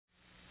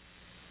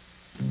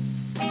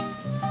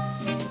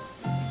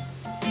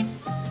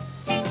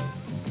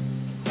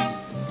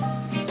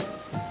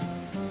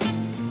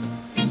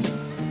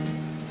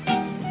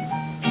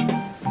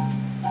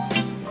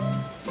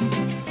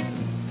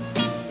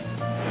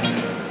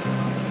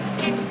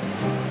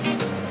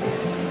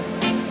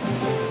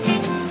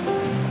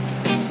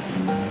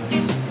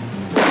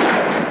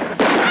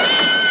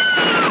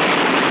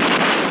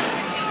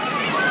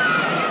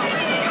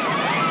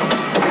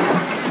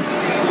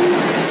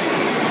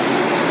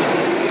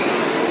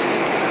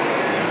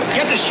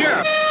the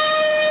sheriff.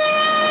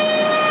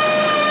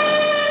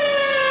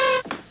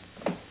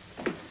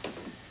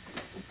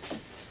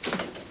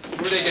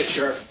 Where'd they get,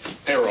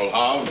 Sheriff? Payroll,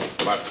 Hov,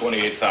 about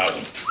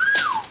 28,000.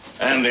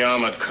 And the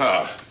armored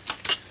car.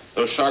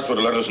 Those sharks would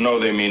have let us know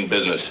they mean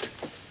business.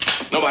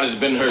 Nobody's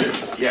been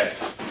hurt yet.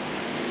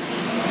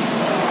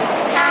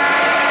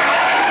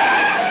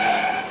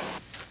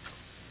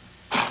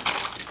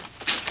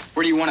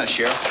 Where do you want us,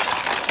 Sheriff?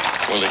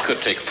 Well, they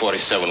could take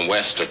 47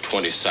 west or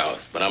 20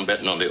 south, but I'm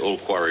betting on the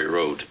old quarry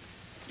road.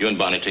 You and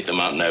Bonnie take the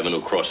Mountain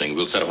Avenue crossing.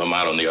 We'll set up a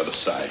mile on the other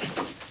side.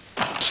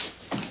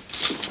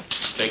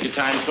 Take your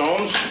time,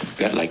 Soames.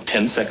 Got like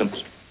 10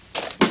 seconds.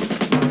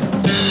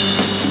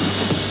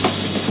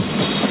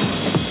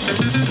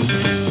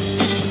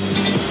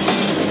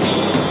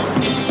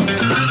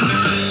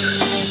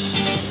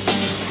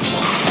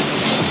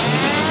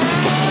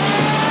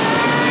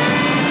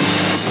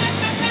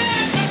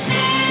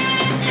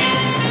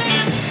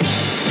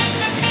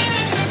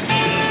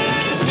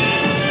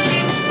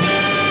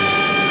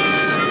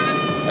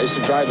 I used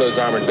to drive those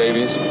armored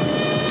babies.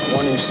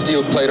 One who's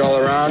steel plate all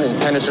around,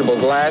 impenetrable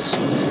glass.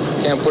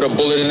 Can't put a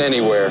bullet in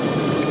anywhere.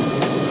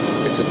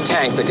 It's a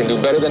tank that can do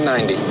better than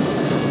 90.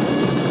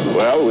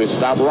 Well, we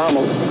stopped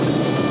Rommel.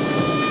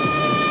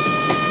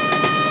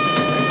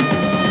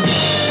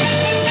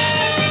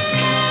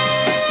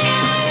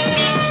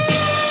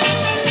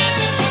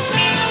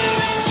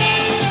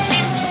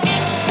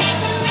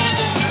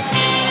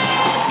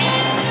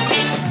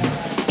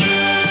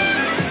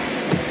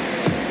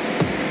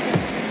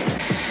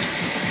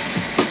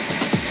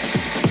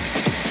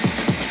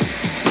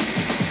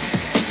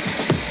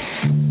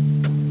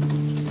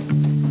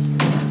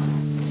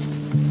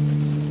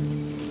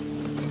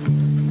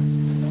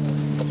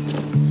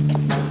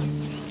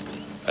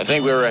 I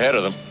think we were ahead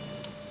of them,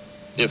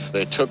 if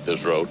they took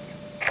this road.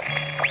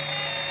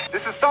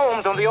 This is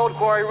Soames on the old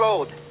quarry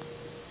road.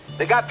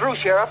 They got through,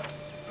 Sheriff.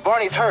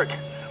 Barney's hurt.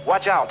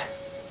 Watch out.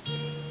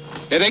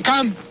 Here they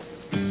come.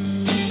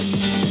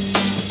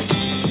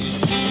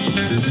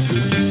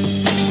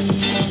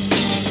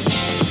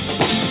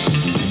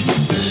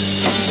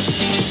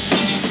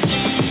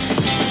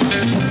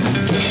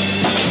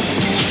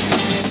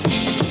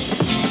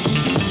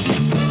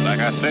 Like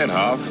I said,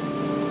 Hov,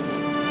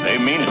 they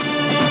mean it.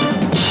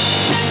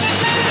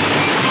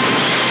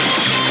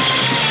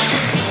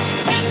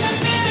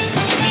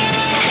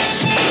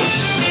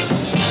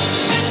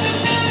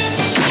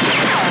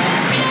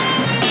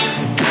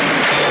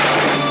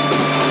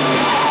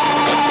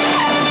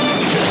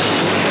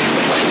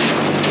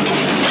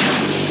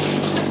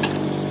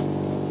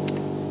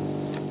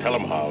 Tell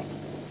him, Hov.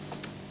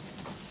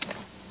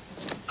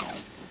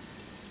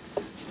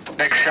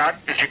 Next shot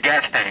is your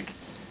gas tank.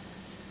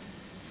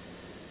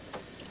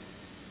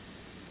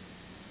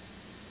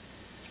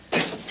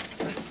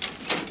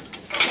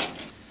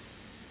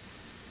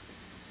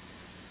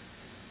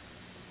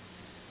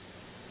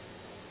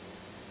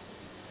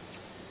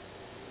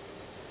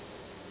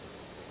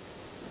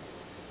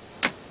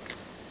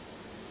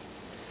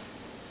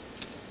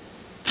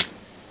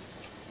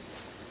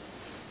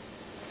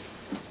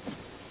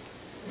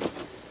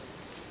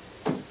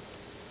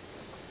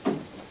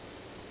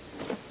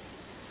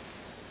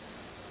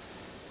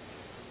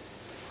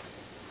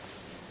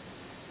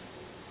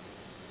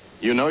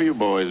 You know you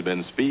boys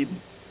been speeding.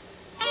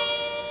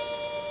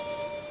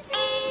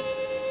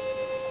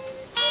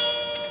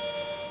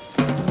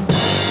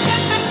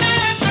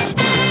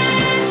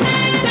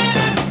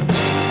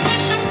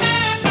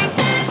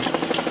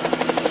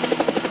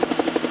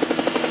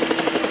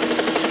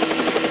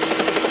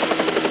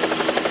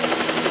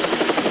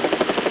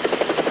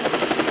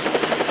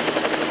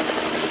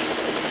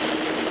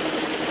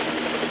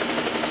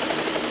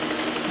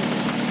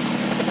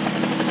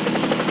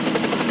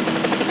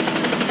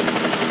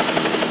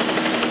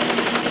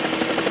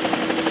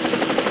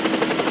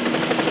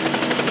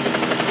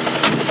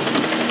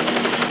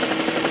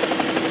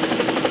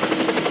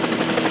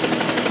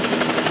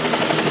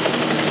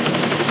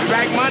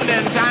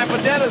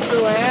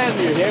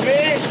 You hear me?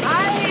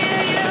 I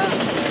hear you.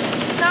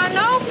 Now,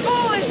 no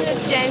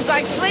foolishness, James,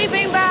 like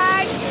sleeping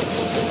bags.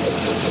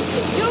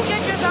 You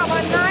get yourself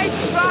a nice,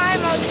 dry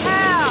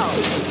motel.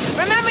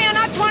 Remember, you're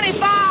not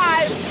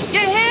 25. You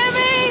hear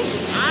me?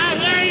 I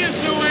hear you,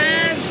 Sue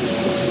Ann.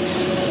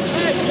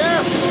 Hey,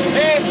 Sheriff.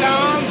 Hey,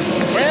 Tom.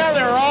 Well,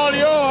 they're all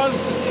yours.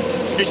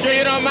 You sure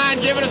you don't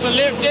mind giving us a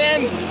lift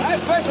in? I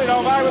especially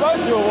don't mind with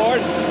those two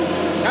awards.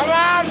 Come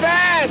on,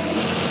 Bats.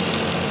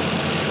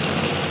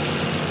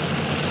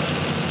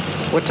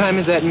 What time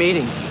is that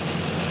meeting?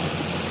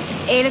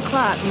 It's 8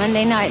 o'clock,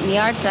 Monday night in the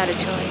Arts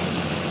Auditorium.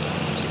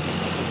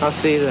 I'll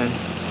see you then.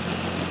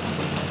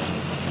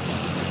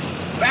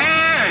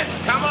 Vance,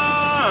 come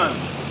on!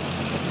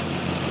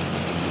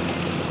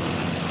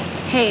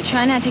 Hey,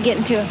 try not to get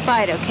into a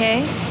fight,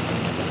 okay?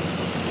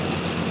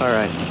 All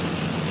right.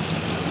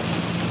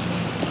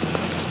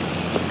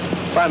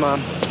 Bye,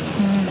 Mom.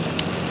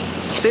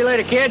 See you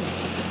later, kid.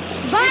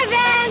 Bye,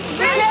 Vance!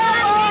 Brenda,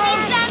 bring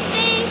me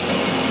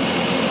something!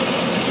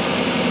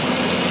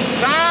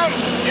 Tom,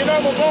 you know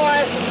my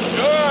boy.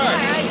 Sure.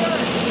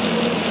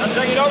 I'm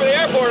taking you over to the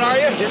airport, are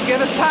you? Just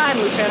give us time,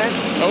 Lieutenant.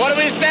 Well, what are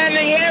we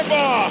standing here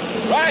for?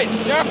 Right,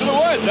 you're off to the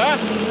woods, huh?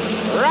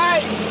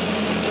 Right.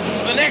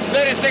 For the next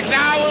 36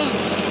 hours,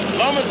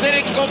 Loma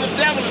City can go to the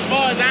devil as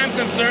far as I'm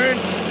concerned.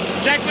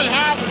 Check with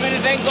Hop if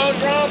anything goes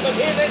wrong, but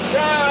he's in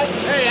charge.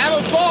 Hey, have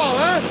a ball,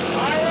 huh?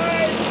 All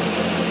right.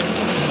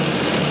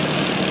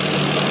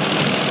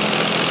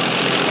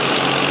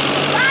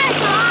 Bye,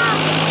 Mom.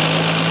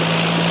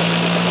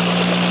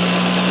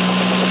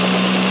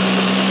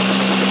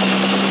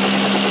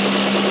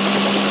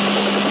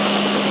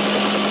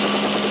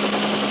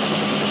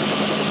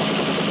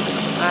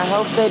 I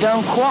hope they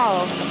don't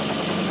quarrel.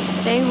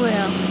 They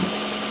will.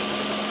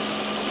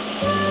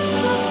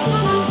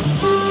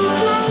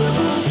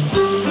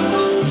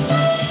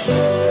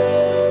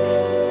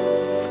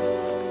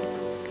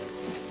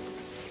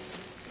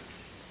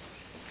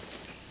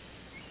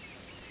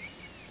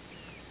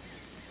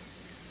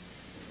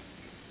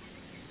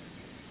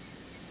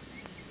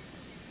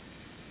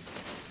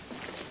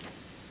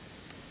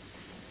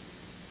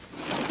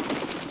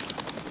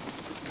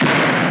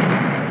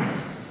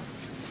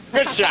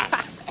 Good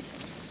shot.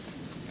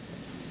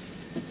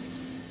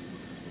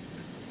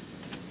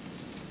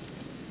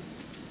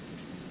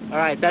 All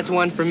right, that's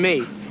one for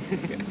me.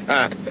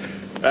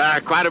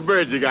 Quite a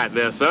bird you got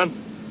there, son.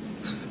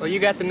 Well, you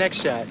got the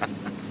next shot.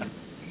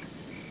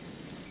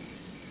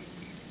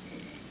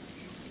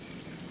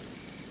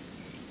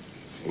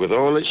 With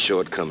all its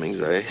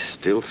shortcomings, I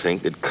still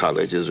think that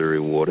college is a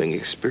rewarding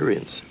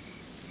experience.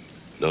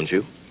 Don't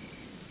you?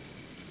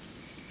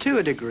 To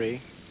a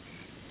degree.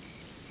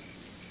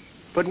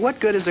 But what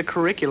good is a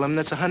curriculum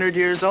that's 100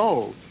 years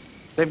old?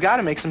 They've got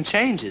to make some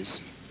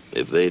changes.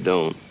 If they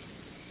don't,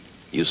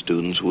 you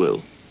students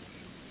will.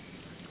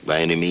 By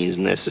any means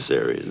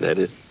necessary, is that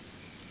it?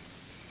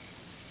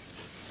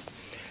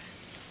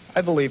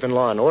 I believe in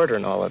law and order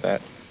and all of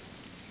that.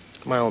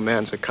 My old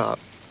man's a cop.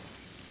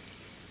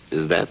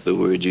 Is that the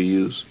word you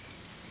use?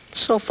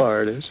 So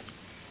far it is.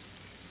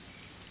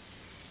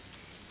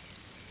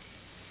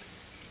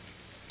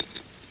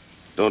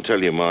 Don't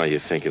tell your ma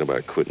you're thinking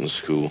about quitting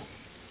school.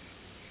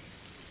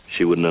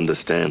 She wouldn't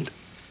understand.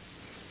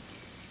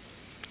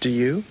 Do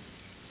you?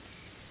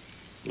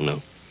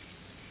 No.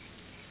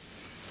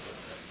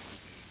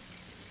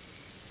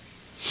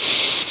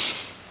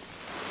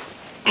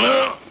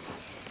 Well,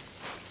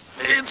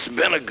 it's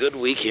been a good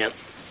weekend.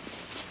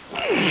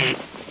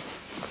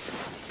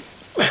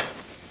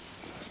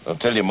 Don't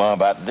tell your ma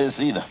about this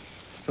either.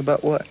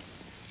 About what?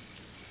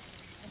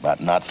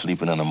 About not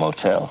sleeping in a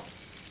motel.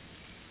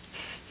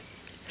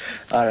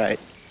 All right.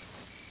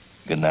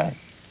 Good night.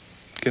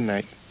 Good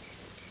night.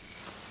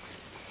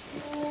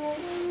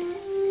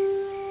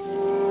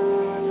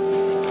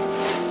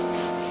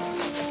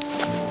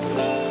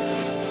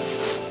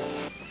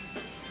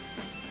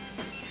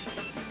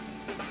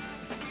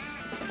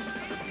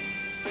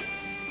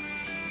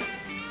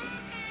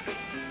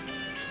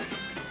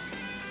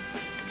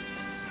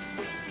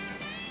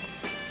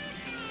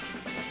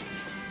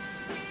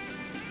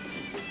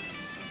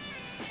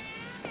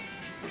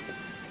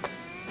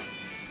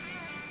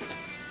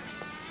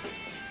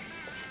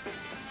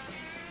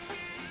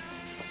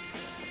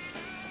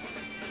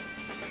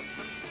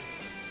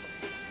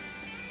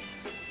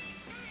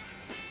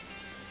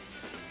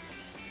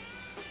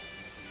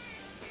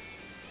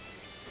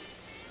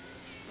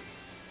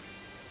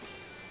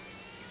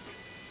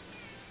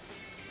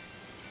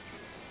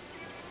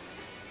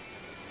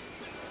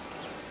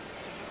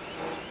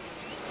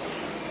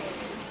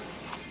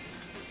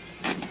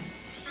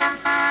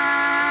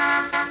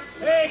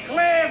 Hey,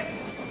 Cliff!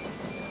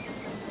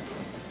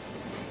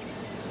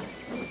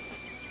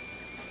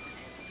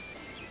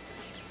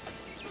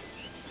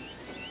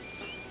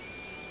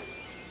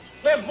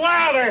 Cliff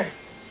Wilder!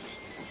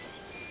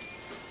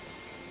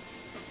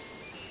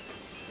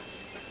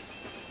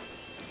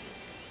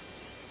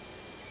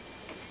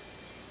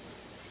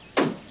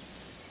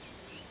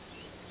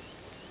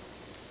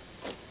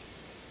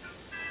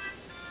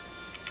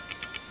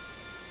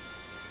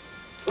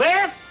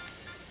 Cliff?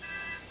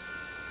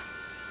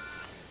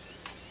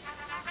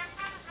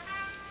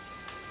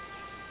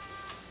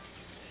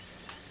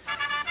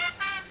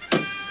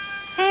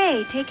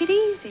 Hey, take it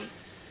easy.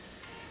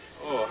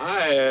 Oh,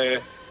 hi,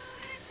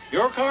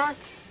 your car?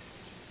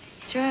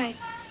 That's right.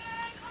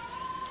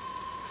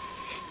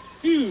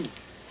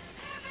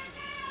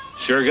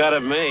 Sure got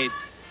it made.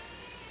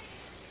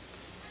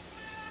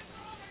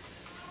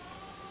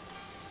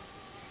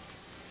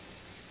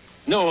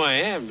 Know who I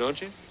am, don't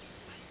you?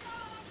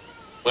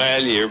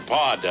 Well, your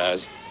pa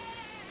does.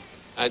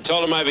 I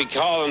told him I'd be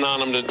calling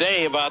on him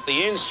today about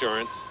the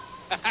insurance.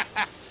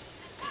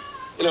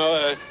 You know,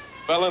 a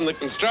fella in the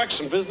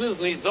construction business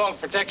needs all the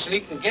protection he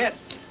can get.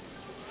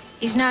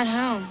 He's not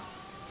home.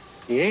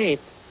 He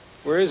ain't.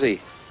 Where is he?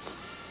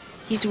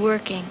 He's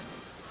working.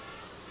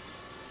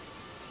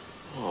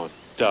 Oh,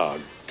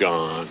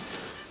 doggone.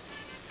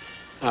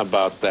 How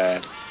about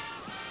that?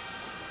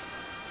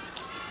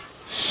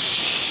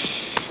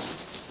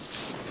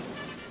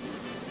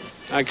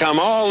 I come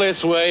all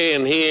this way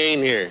and he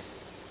ain't here.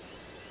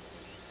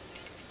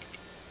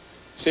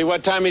 See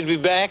what time he'd be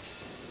back?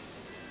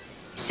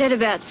 He said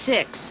about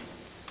 6.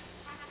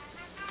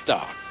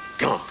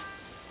 Doggone.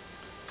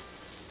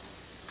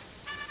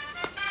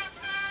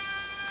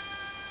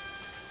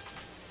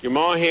 Your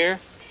ma here?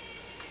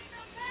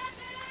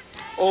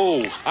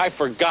 Oh, I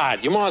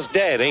forgot. Your ma's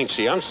dead, ain't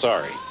she? I'm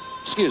sorry.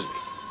 Excuse me.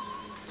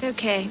 It's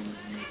okay.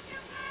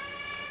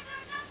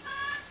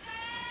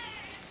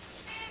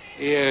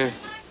 Yeah.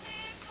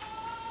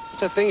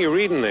 What's that thing you're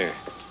reading there?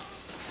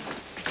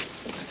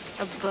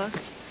 A book?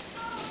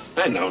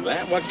 I know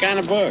that. What kind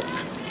of book?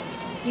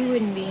 You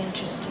wouldn't be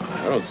interested.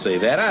 I don't say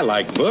that. I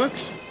like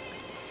books.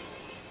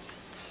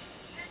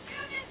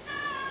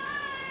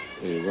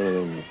 You're one of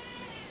them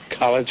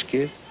college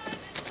kids?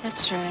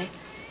 That's right.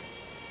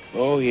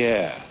 Oh,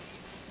 yeah.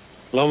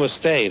 Loma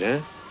State, huh?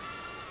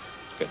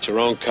 Got your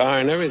own car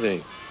and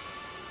everything.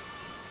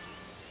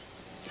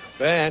 Not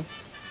bad.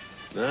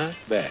 Not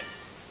bad.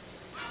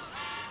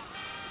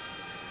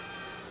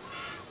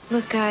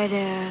 Look, I'd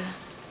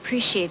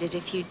appreciate it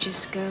if you'd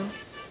just go.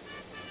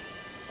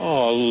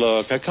 Oh,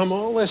 look, I come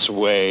all this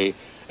way,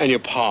 and your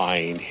pa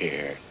ain't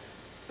here.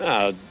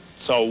 Now,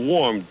 it's a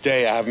warm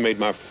day. I haven't made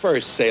my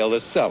first sale. The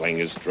selling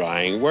is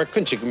drying. Where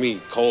couldn't you give me a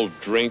cold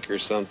drink or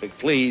something,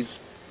 please?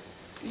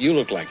 You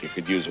look like you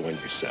could use one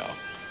yourself.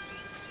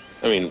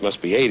 I mean, it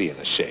must be 80 in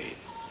the shade.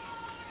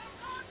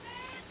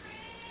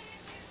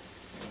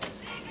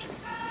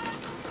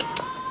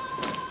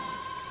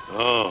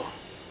 Oh,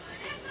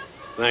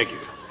 thank you.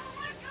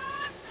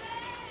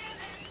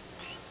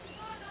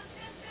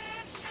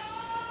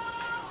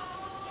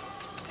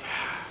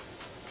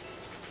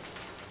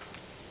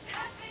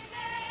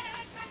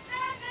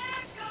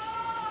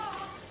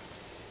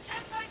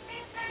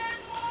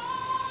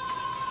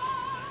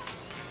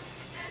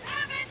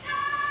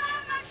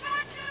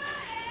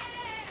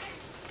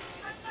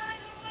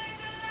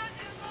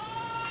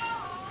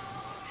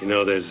 You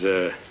know, there's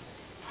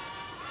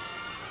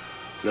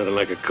nothing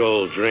like a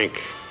cold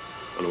drink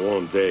on a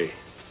warm day.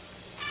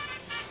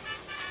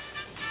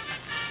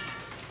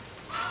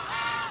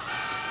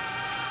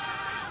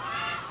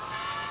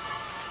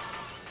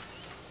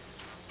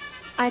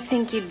 I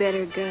think you'd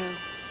better go.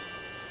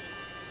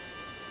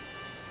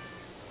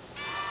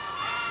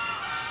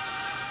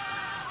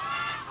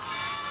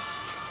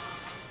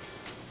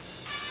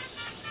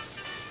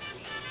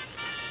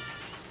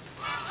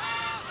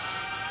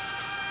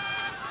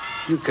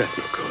 You got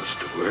no cause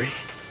to worry.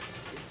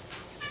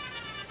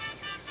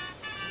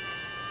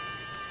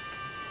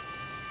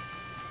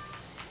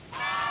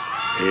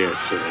 Yeah,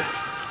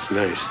 it's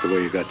nice the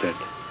way you got that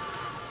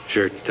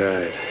shirt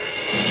tied.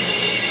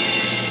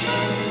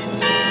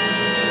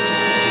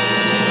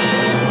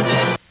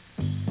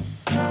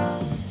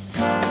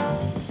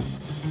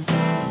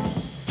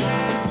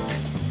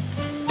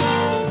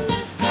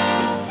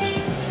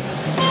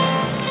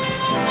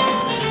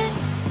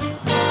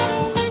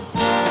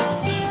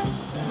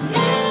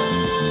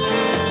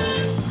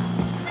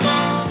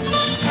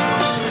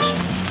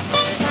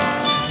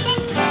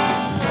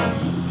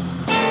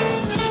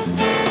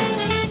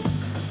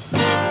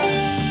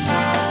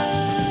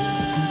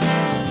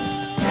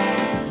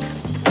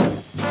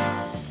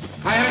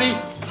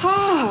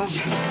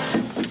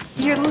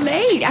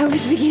 I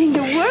was beginning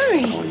to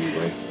worry. Oh, you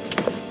wait.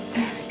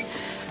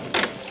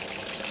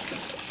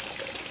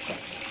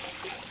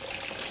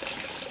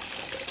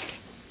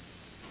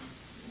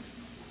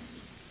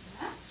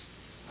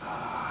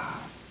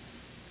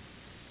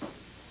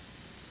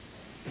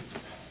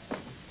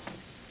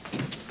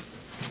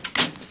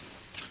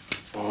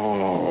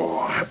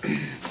 Oh.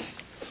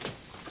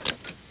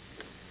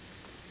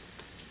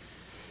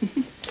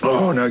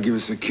 Oh, now give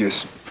us a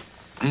kiss.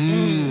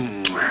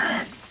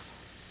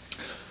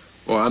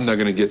 Well, I'm not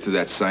going to get to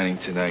that signing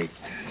tonight.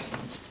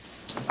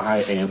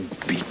 I am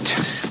beat.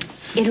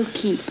 It'll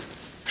keep.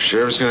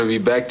 Sheriff's going to be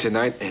back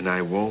tonight, and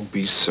I won't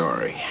be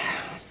sorry.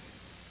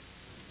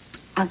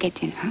 I'll get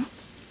dinner, huh?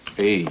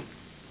 Hey,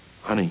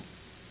 honey,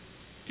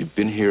 you've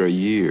been here a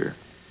year.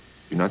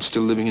 You're not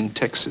still living in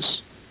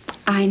Texas.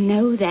 I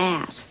know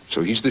that.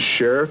 So he's the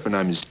sheriff, and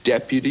I'm his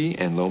deputy,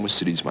 and Loma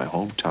City's my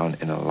hometown,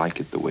 and I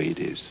like it the way it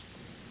is.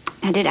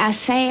 Now, did I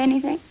say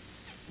anything?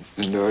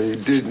 No, you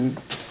didn't.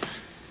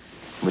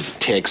 But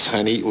Tex,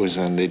 honey, it was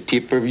on the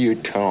tip of your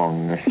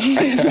tongue.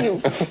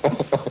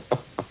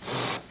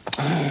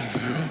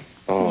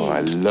 Oh, I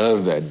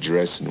love that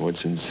dress and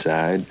what's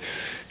inside.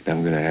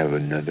 I'm gonna have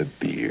another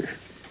beer.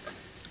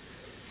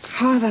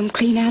 Harv, I'm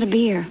clean out of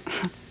beer.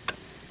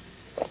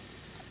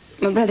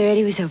 My brother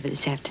Eddie was over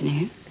this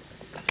afternoon.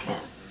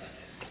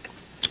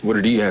 What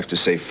did he have to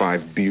say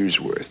 5 beers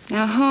worth?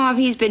 Now, Harv,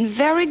 he's been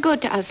very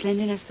good to us,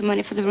 lending us the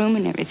money for the room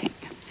and everything.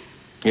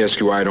 He asked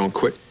you why I don't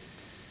quit?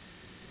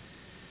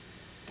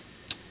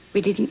 We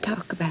didn't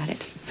talk about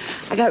it.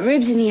 I got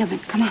ribs in the oven.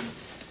 Come on.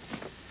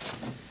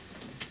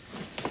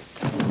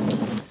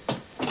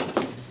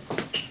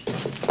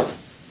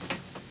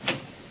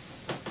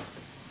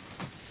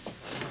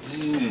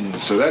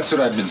 So that's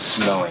what I've been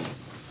smelling.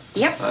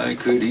 Yep. I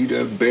could eat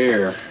a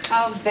bear.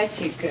 I'll bet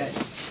you could.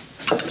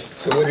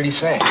 So what did he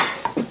say?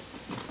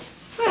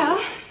 Well,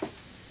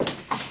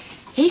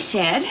 he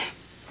said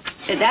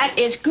that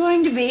is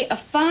going to be a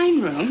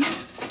fine room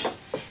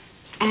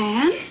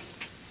and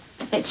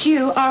that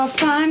you are a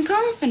fine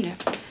carpenter.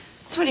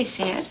 That's what he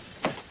said.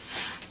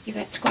 You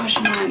got squash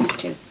and limes,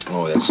 too.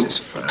 Oh, that's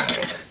just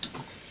fine.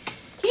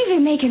 You know they're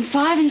making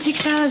 $5 and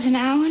 $6 an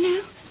hour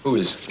now? Who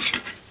is?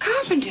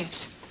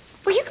 Carpenters.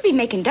 Well, you could be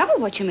making double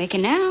what you're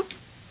making now.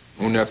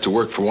 Won't have to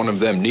work for one of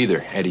them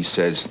neither, Eddie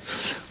says.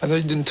 I thought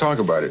you didn't talk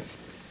about it.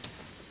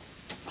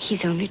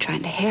 He's only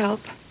trying to help.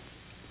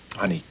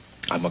 Honey,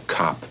 I'm a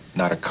cop,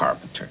 not a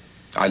carpenter.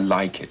 I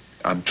like it.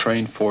 I'm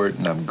trained for it,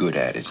 and I'm good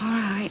at it. All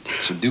right.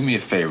 So do me a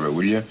favor,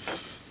 will you?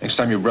 Next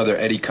time your brother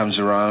Eddie comes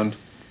around,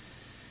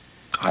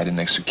 hide an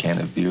extra can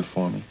of beer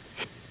for me.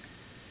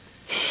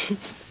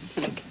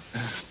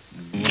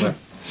 Okay.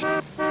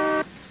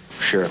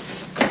 Sheriff.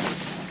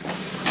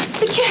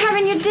 But you're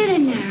having your dinner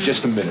now.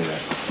 Just a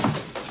minute.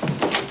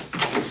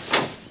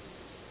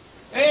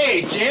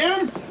 Hey,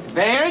 Jim.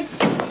 Vance.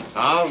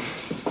 How'd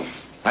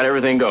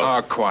everything go?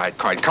 Oh, quiet.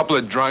 Couple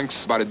of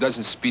drunks, about a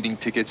dozen speeding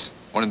tickets.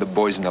 One of the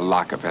boys in the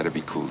lockup had to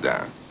be cooled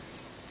down.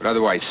 But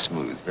otherwise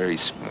smooth, very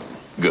smooth.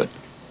 Good.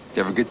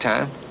 You have a good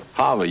time?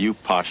 How are you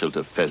partial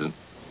to pheasant?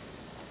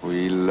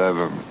 We love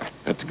 'em.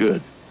 That's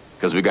good,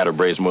 because we got a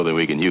brace more than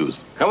we can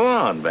use. Come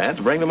on, Vance,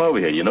 bring them over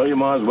here. You know your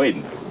ma's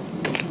waiting.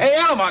 Hey,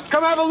 Alma,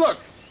 come have a look.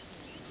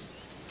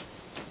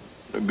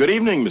 Good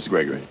evening, Miss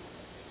Gregory.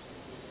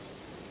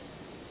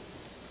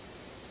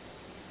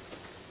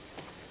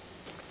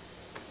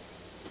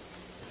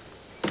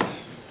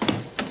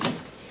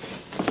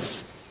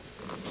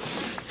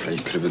 You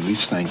could have at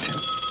least thanked him.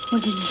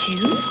 Well, didn't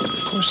you?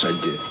 Of course I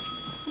did.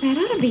 That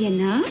ought to be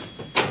enough.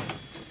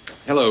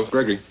 Hello,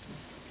 Gregory.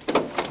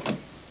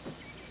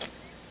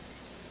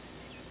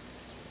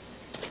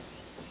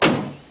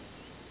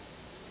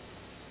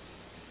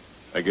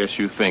 I guess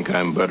you think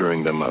I'm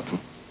buttering them up.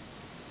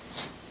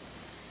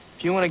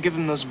 If you want to give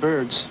them those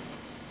birds,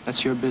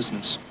 that's your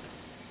business.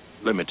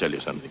 Let me tell you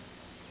something.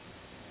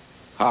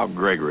 Hal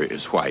Gregory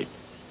is white,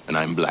 and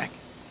I'm black.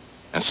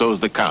 And so is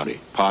the county,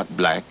 part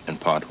black and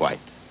part white.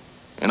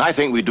 And I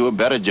think we do a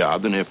better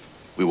job than if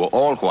we were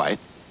all white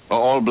or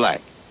all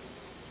black.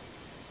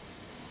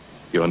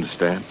 You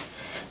understand?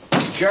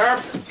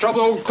 Sheriff,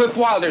 trouble old Cliff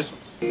Wilder's.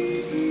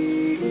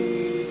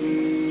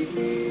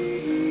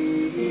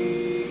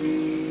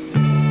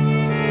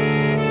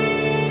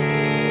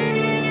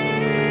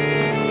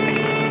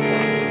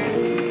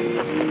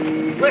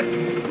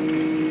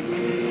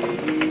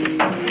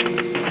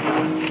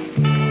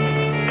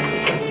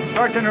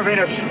 Start to intervene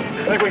us.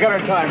 I think we got her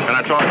in time. Can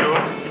I talk to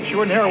her? She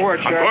wouldn't hear a word,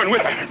 I'm Sheriff. going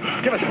with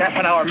her. Give us half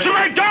an hour. She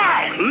may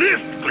die!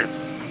 Lift, Cliff.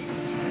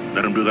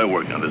 Let him do their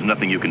work now. There's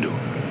nothing you can do.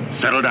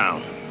 Settle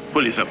down.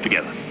 Pull yourself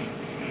together.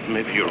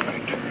 Maybe you're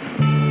right.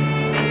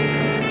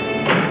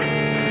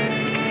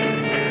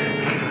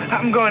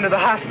 I'm going to the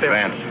hospital.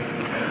 Vance,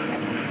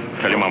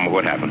 tell your mama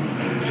what happened.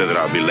 Say that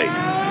I'll be late.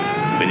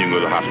 Then you can go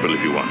to the hospital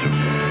if you want to.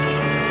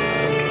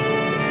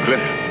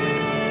 Cliff,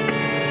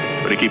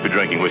 where do you keep your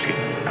drinking whiskey?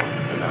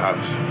 In the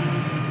house.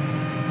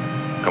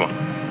 Come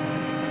on.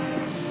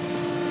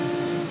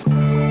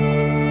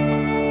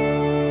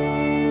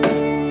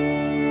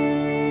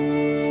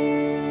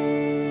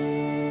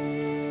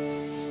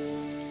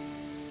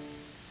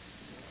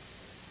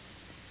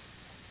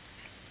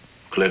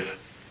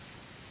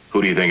 Cliff,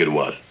 who do you think it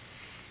was?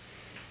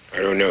 I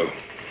don't know.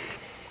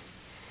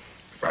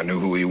 If I knew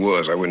who he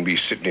was, I wouldn't be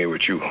sitting here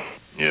with you.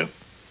 Yeah.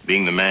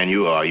 Being the man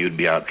you are, you'd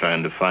be out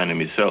trying to find him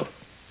yourself.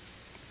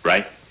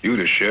 Right? You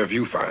the sheriff,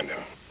 you find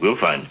him. We'll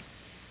find him.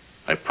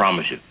 I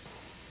promise you.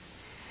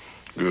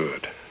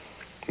 Good.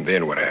 And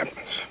then what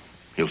happens?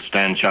 He'll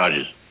stand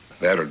charges.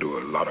 That'll do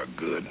a lot of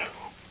good.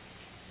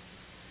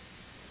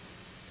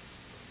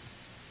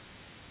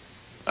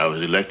 I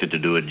was elected to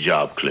do a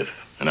job,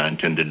 Cliff, and I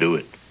intend to do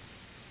it.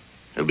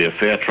 It'll be a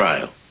fair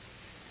trial.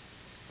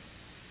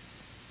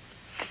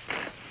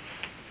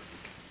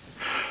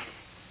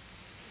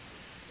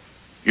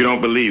 You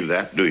don't believe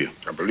that, do you?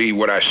 I believe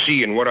what I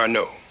see and what I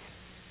know.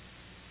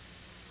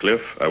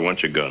 Cliff, I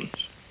want your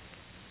guns.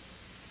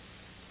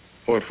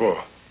 What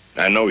for?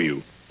 I know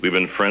you. We've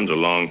been friends a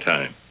long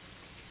time.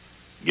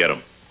 Get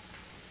them.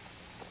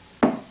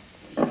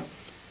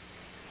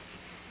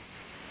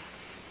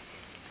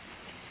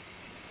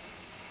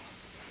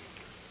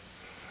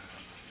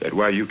 That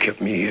why you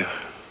kept me here?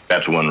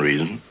 That's one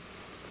reason.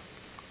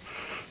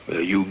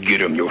 Well, you get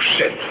them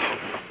yourself.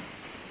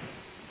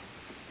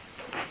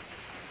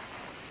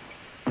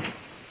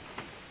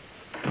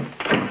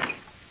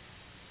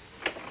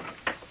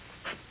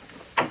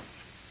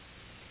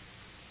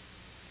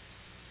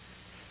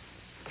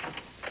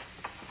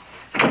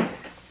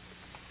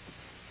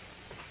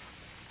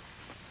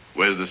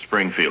 Where's the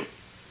Springfield?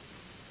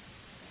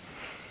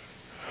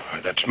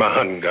 That's my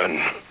hunting gun.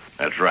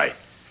 That's right.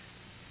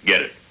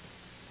 Get it.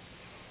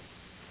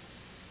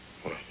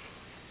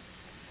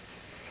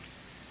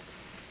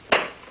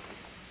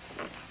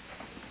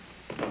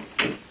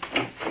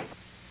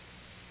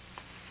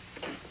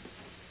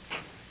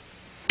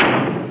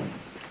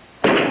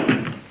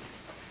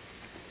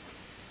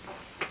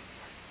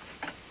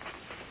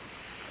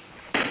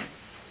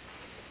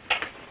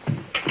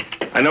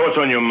 I know what's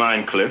on your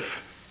mind,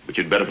 Cliff, but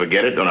you'd better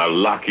forget it, or I'll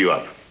lock you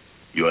up.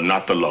 You are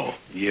not the law.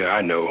 Yeah, I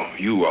know.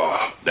 You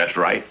are. That's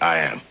right, I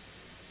am.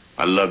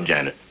 I love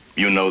Janet.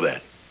 You know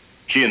that.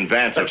 She and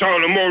Vance are... That's all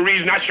the more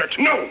reason I should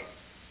know.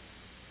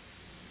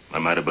 I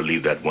might have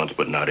believed that once,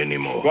 but not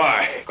anymore.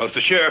 Why? Because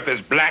the sheriff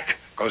is black?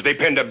 Because they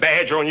pinned a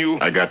badge on you?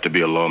 I got to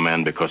be a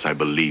lawman because I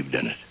believed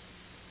in it.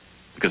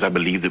 Because I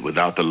believe that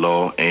without the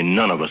law, ain't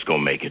none of us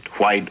gonna make it,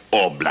 white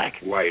or black.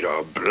 White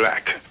or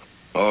black.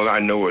 All I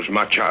know is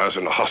my child's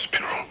in the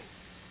hospital.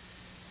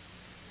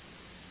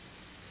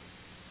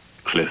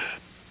 Cliff,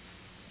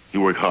 you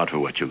work hard for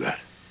what you got.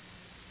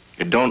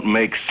 It don't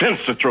make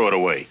sense to throw it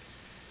away.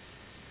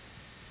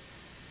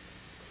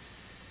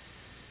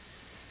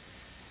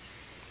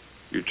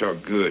 You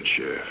talk good,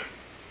 Sheriff.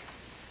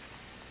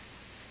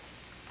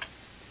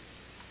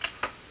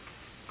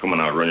 Come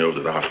on, I'll run you over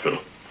to the hospital.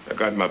 I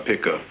got my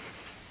pickup.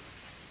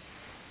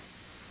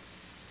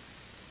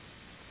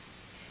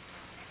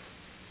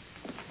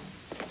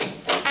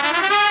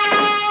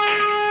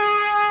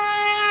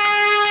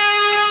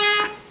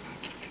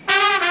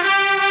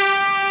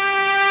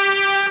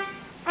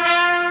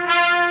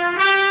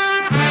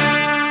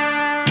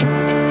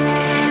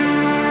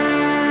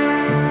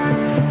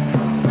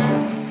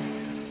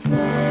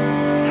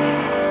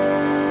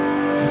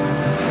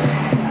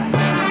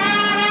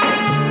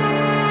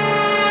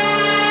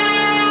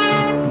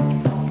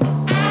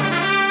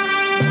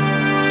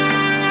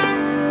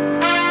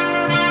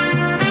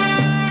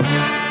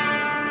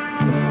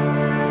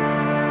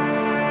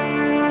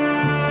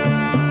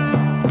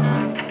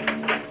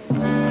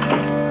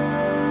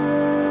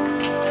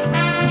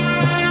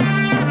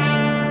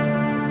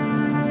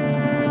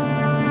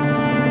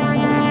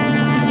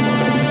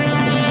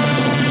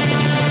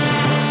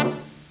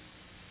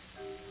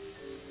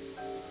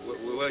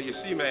 You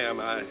see, ma'am,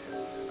 I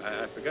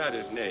forgot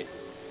his name.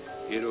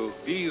 It'll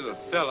be the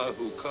fella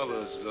who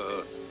covers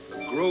the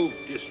Grove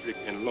District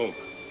in Loma.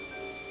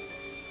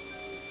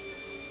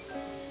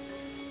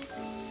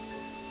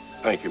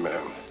 Thank you,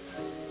 ma'am.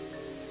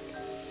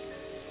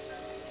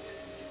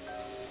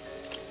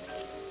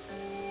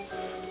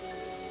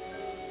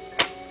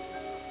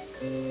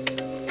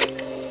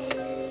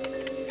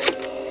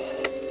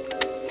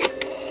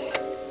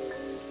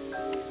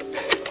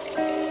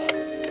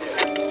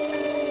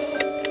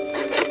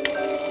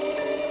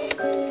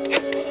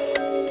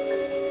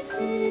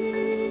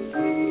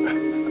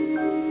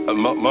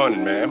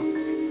 Morning,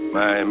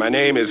 ma'am. My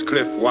name is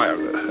Cliff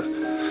Wilder.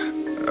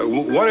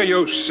 One of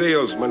your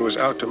salesmen was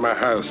out to my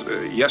house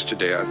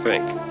yesterday, I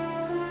think.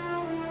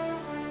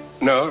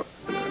 No.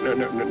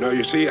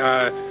 You see,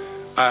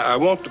 I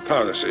want the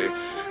policy,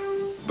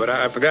 but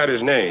I forgot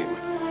his name.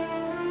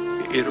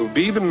 It'll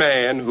be the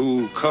man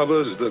who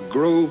covers the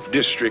Grove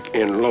District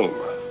in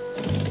Loma.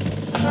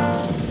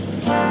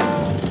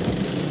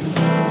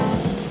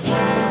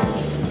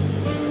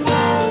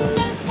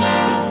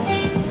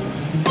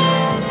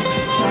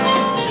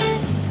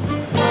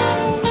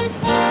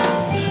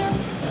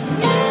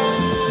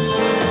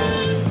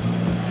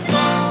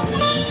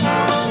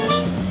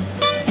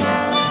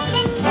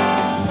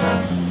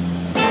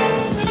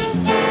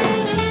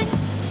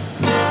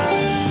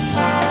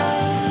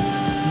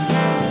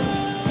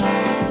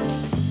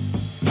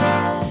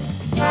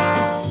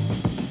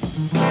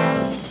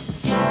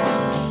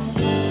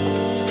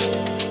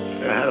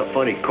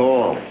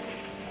 Call.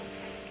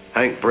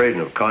 Hank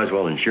Braden of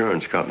Carswell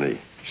Insurance Company.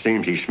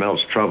 Seems he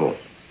smells trouble.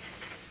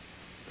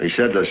 He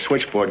said the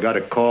switchboard got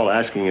a call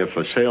asking if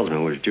a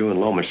salesman was due in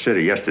Loma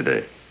City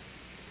yesterday.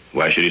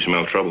 Why should he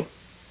smell trouble?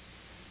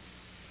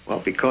 Well,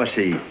 because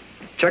he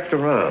checked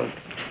around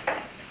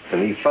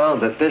and he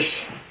found that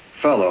this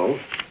fellow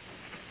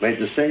made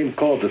the same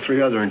call to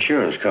 3 other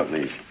insurance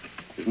companies.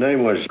 His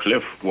name was...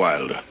 Cliff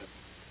Wilder.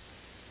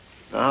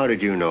 Now, how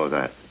did you know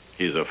that?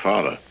 He's a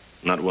father,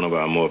 not one of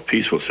our more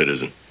peaceful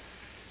citizens.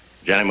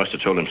 Janet must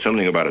have told him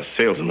something about a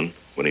salesman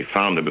when he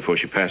found her before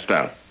she passed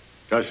out.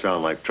 Does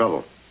sound like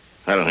trouble.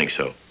 I don't think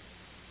so.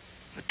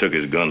 I took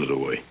his guns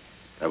away.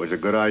 That was a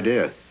good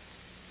idea.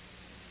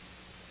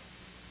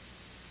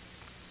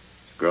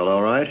 Girl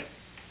all right?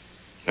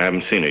 I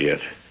haven't seen her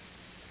yet.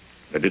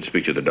 I did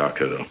speak to the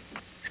doctor, though.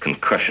 It's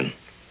concussion.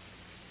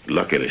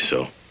 Luckily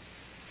so.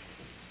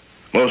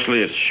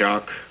 Mostly it's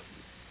shock,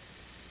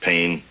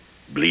 pain,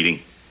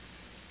 bleeding.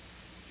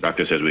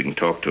 Doctor says we can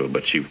talk to her,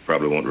 but she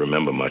probably won't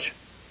remember much.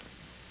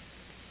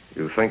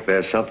 You think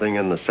there's something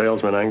in the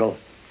salesman angle?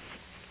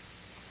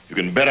 You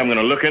can bet I'm going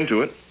to look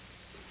into it.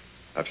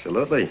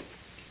 Absolutely.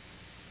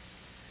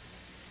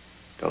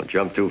 Don't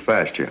jump too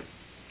fast, Jim.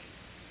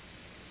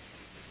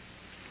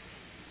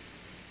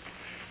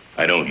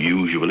 I don't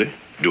usually,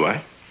 do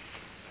I?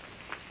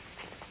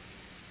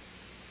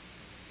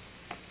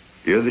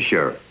 You're the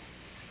sheriff.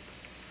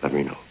 Let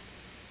me know.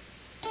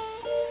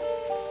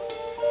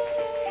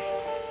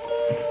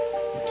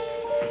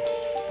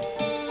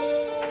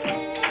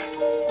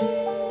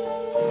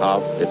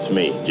 It's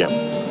me, Jim.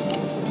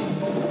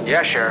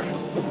 Yeah, Sheriff.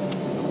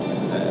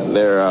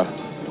 There are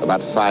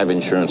about 5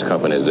 insurance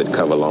companies that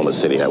cover Loma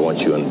City. I want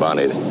you and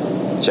Bonnie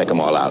to check them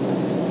all out.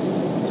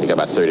 You got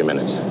about 30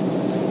 minutes.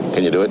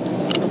 Can you do it?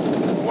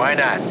 Why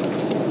not?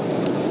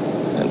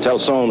 And tell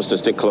Soames to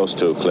stick close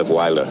to Cliff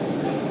Wilder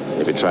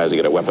if he tries to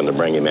get a weapon to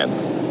bring him in.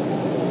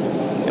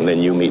 And then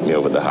you meet me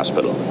over at the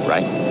hospital,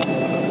 right?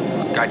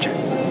 Gotcha.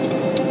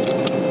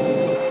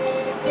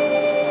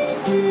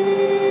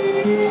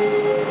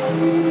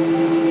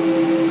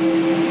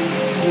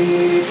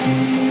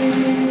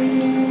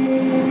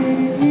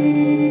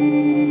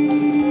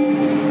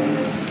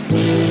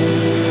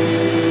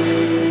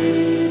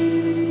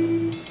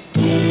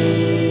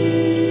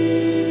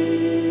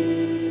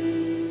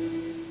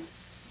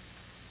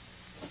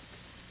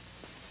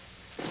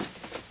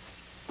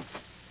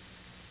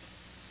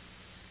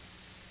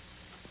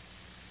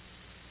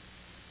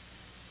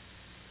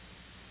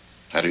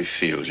 How do you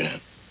feel, Jan?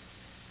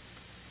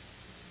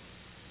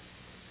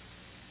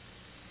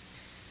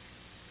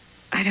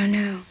 I don't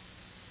know.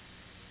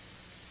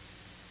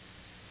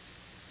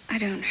 I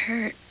don't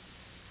hurt.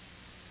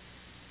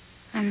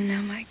 I'm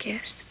numb, I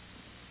guess.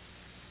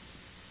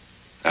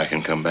 I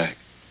can come back.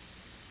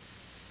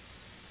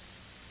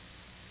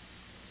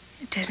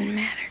 It doesn't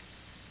matter.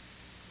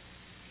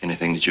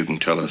 Anything that you can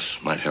tell us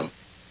might help.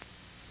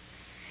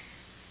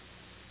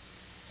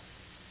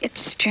 It's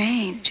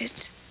strange.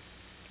 It's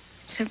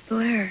a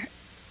blur.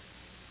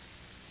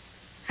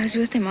 I was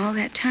with him all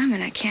that time,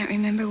 and I can't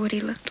remember what he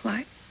looked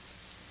like.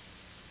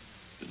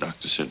 The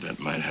doctor said that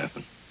might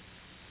happen.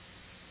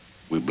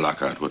 We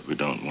block out what we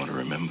don't want to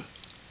remember.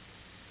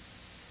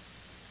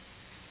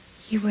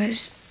 He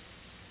was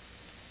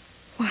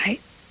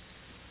white.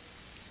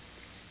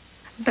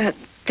 About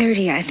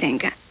 30, I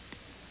think.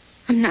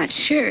 I'm not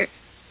sure.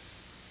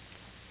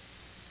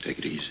 Take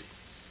it easy.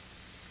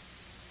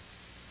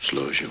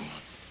 Slow as you want.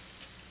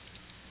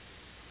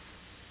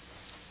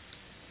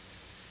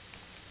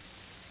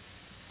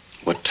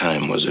 What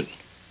time was it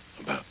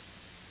about?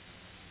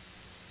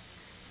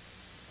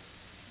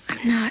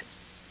 I'm not.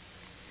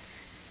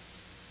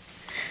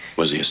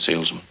 Was he a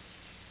salesman?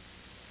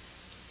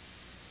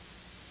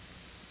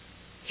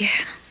 Yeah.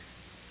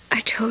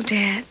 I told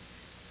Dad.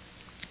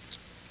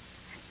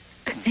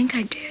 I think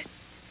I did.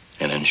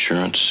 An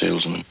insurance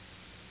salesman?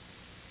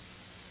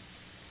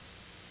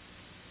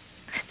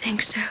 I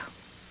think so.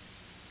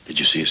 Did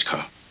you see his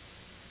car?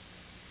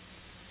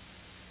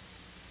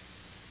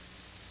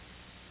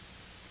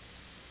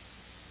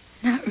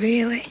 Not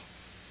really.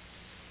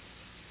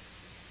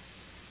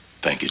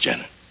 Thank you,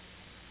 Janet.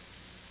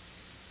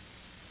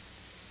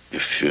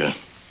 If you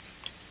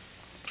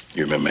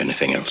remember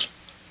anything else,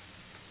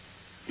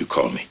 you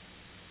call me.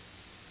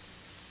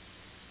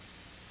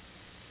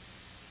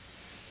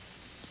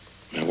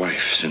 My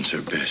wife sends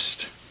her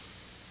best.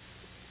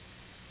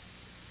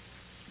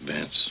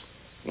 Vance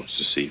wants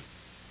to see you.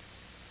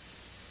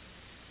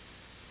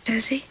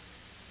 Does he?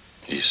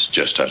 He's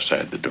just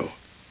outside the door.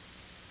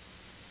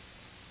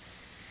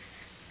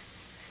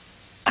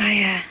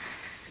 I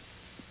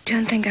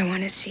don't think I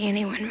want to see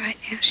anyone right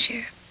now,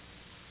 Sheriff.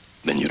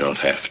 Then you don't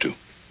have to.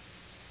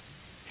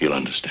 He'll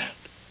understand.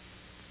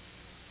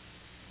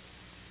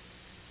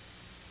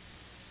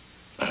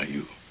 Now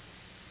you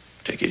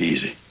take it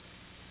easy.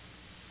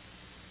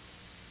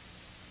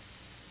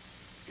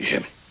 You hear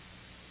me?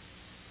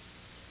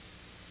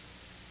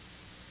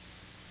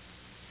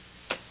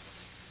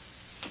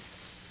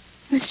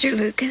 Mr.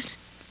 Lucas?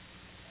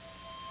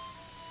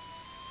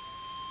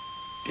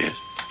 Yes.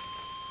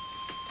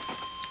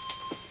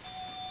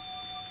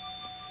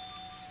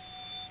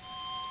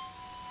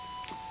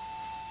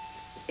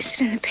 Is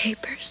it in the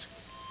papers?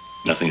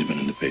 Nothing's been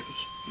in the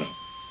papers, no.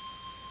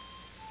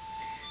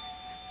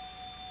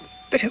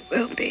 But it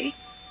will be.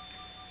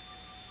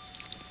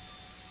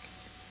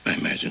 I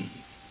imagine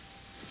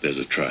if there's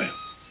a trial,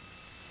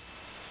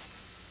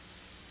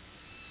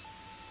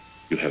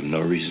 you have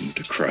no reason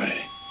to cry.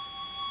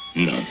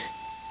 None.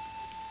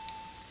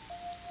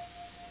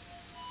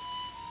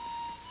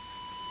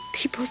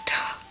 People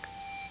talk.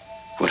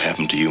 What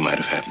happened to you might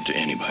have happened to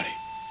anybody.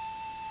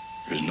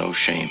 There's no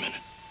shame in it.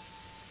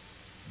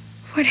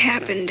 What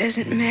happened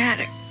doesn't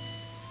matter.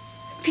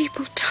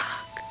 People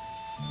talk.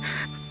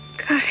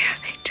 God,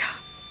 how they talk.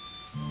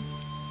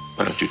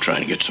 Why don't you try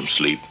and get some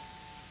sleep?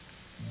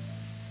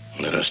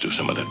 And let us do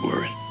some of that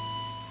worrying.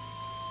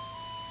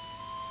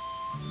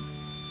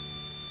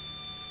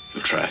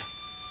 You'll try?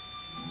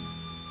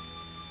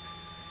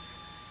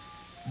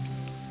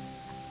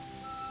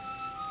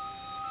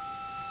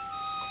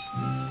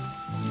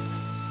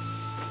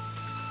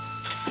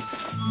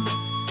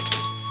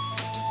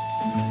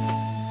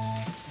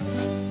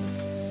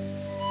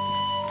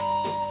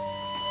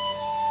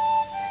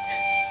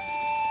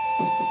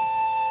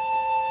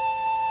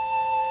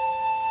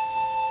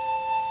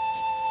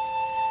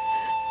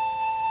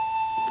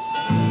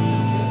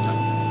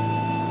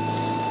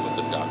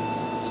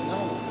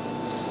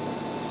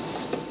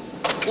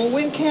 Well,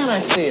 when can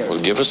I see her?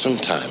 Well, give her some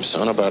time,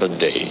 son, about a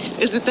day.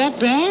 Is it that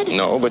bad?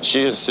 No, but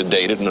she is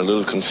sedated and a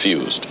little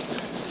confused.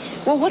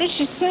 Well, what did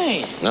she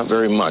say? Not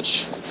very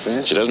much.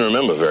 She doesn't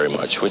remember very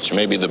much, which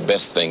may be the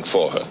best thing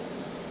for her.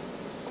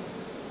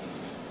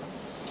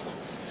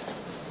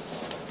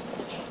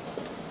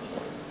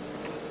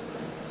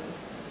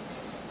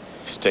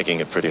 taking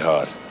it pretty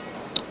hard.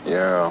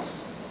 Yeah.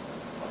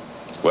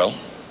 Well,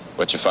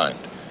 what'd you find?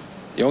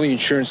 The only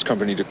insurance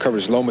company that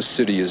covers Loma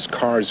City is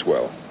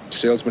Carswell. A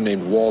salesman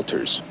named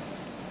Walters.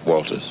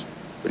 Walters?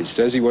 But he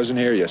says he wasn't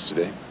here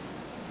yesterday.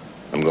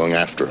 I'm going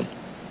after him.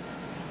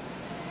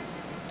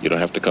 You don't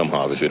have to come,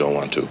 Harv, if you don't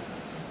want to.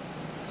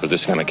 Because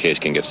this kind of case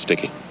can get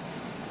sticky.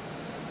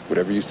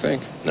 Whatever you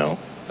think. No,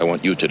 I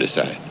want you to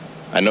decide.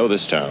 I know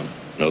this town,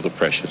 know the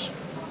pressures.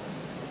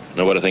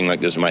 Know what a thing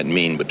like this might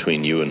mean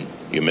between you and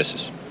your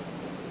missus.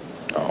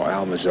 Oh,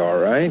 Alma's all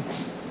right.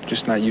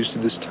 Just not used to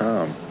this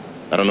town.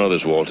 I don't know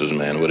this Walters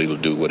man, what he'll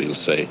do, what he'll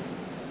say.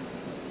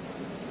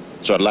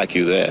 So I'd like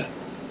you there.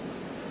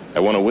 I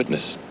want a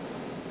witness.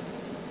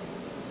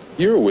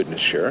 You're a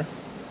witness, Sheriff.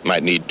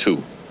 Might need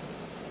two.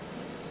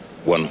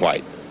 One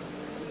white.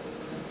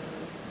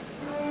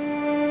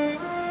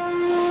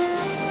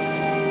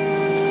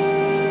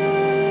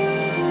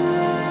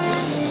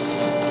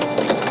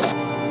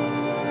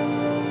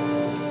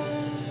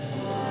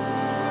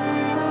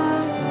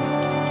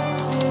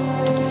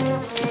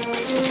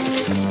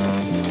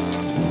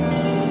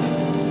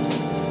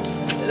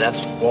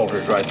 That's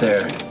Walters right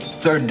there.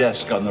 Third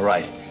desk on the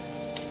right.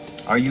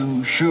 Are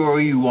you sure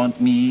you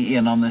want me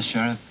in on this,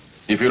 Sheriff?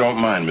 If you don't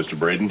mind, Mr.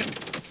 Braden.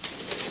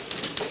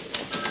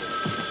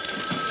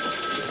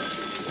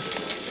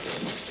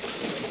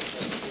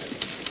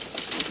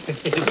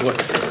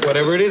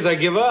 Whatever it is, I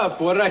give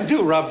up. What did I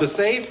do, rob the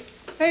safe?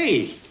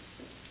 Hey,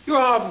 you're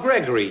Harv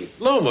Gregory,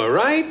 Loma,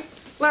 right?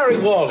 Larry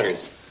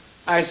Walters.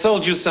 I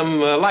sold you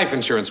some life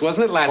insurance,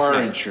 wasn't it, last night?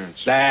 Car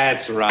insurance.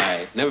 That's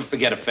right. Never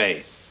forget a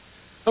face.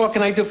 Oh, what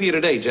can I do for you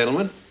today,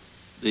 gentlemen?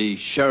 The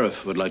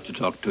sheriff would like to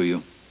talk to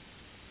you.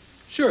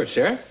 Sure,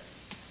 Sheriff.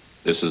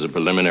 This is a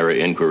preliminary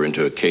inquiry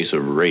into a case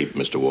of rape,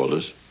 Mr.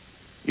 Walters.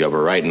 You have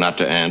a right not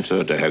to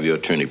answer, to have your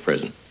attorney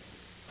present.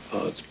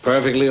 Oh, it's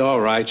perfectly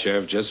all right,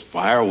 Sheriff. Just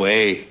fire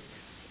away.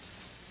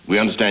 We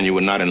understand you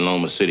were not in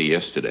Loma City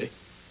yesterday.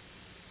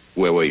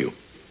 Where were you?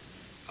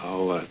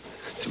 Oh,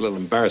 it's a little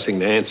embarrassing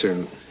to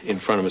answer in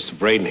front of Mr.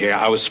 Braden here.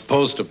 I was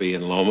supposed to be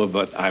in Loma,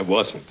 but I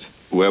wasn't.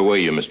 Where were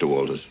you, Mr.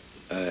 Walters?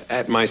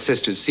 At my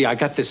sister's. See, I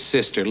got this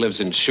sister, lives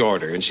in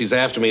Shorter, and she's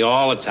after me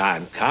all the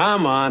time.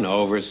 Come on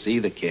over, see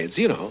the kids.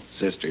 You know,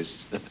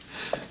 sisters.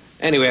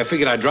 Anyway, I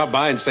figured I'd drop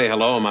by and say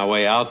hello on my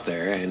way out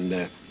there,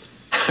 and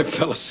I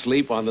fell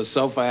asleep on the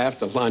sofa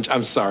after lunch.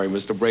 I'm sorry,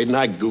 Mr. Braden.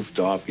 I goofed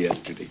off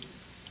yesterday.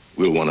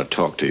 We'll want to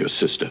talk to your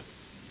sister.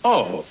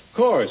 Oh, of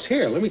course.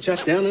 Here, let me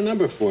jot down a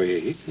number for you.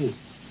 You can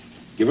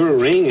give her a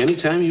ring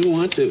anytime you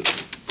want to.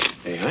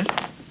 Hey, huh?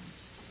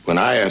 When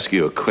I ask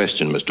you a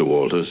question, Mr.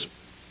 Walters,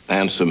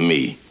 answer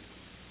me.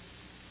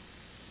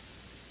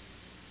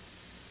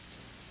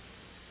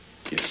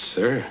 Yes,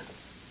 sir.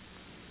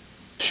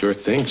 Sure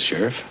thing,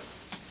 Sheriff.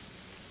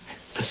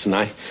 Listen,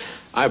 I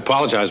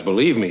apologize,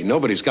 believe me.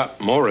 Nobody's got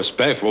more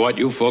respect for what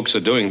you folks are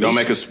doing. Don't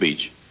make a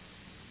speech.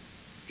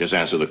 Just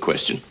answer the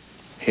question.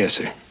 Yes,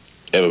 sir.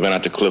 Ever been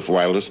out to Cliff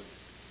Wilder's?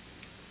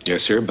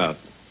 Yes, sir, about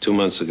 2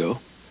 months ago.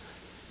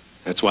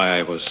 That's why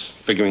I was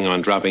figuring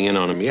on dropping in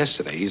on him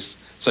yesterday. He's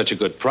such a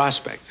good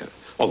prospect.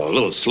 Although a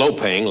little slow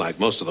paying, like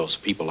most of those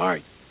people are.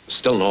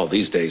 Still in all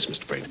these days,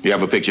 Mr. Braden. Do you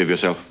have a picture of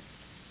yourself?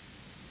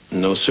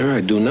 No, sir,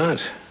 I do not.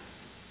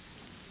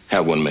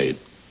 Have one made.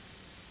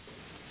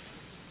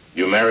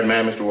 You a married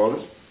man, Mr.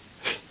 Walters?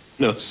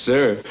 No,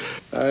 sir.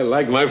 I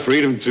like my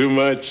freedom too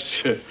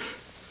much.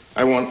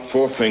 I want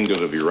 4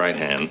 fingers of your right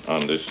hand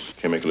on this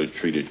chemically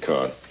treated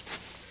card.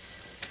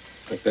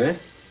 Like that?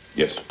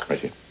 Yes, right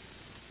here.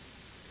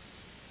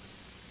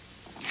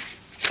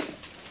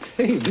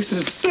 Hey, this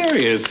is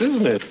serious,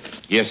 isn't it?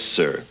 Yes,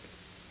 sir.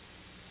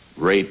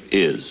 Rape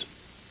is.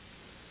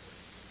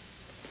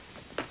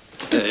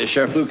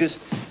 Sheriff Lucas?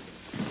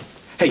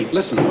 Hey,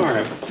 listen,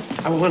 Harv.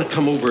 I want to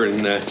come over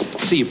and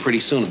see you pretty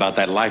soon about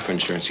that life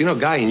insurance. You know, a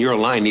guy in your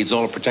line needs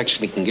all the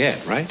protection he can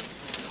get, right?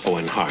 Oh,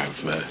 and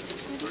Harv,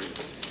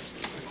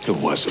 it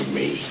wasn't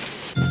me.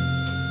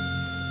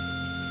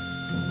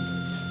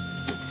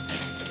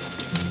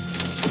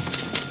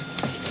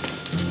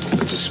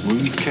 It's a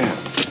smooth cap.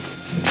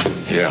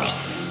 Yeah.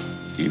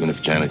 Even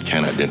if Janet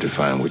can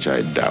identify him, which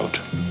I doubt.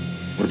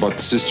 What about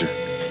the sister?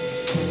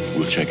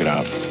 We'll check it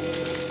out.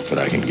 But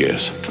I can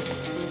guess.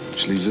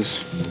 Which leaves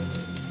us?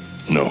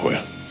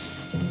 Nowhere.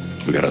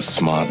 We got a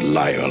smart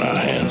liar on our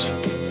hands.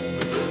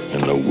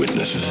 And no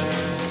witnesses.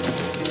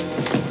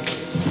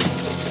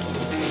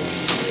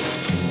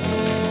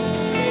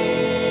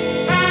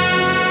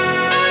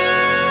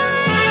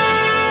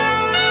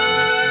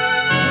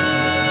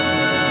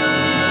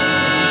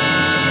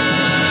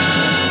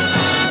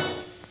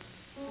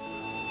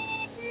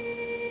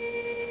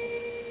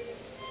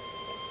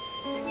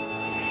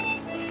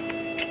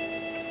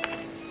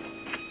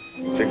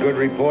 Good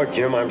report,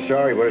 Jim. I'm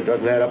sorry, but it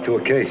doesn't add up to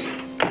a case.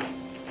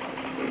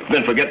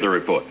 Then forget the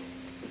report.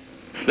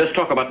 Let's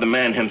talk about the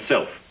man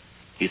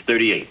himself. He's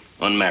 38,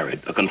 unmarried,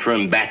 a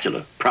confirmed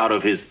bachelor, proud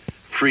of his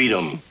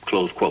freedom,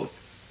 close quote.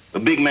 A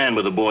big man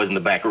with the boys in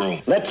the back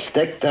room. Let's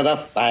stick to the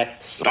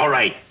facts. All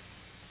right.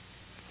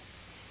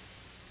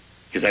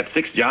 He's had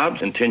 6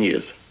 jobs in 10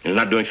 years. He's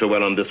not doing so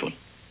well on this one.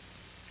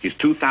 He's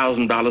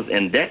 $2,000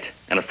 in debt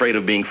and afraid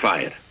of being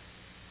fired.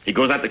 He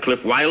goes out to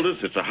Cliff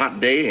Wilder's. It's a hot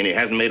day, and he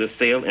hasn't made a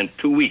sale in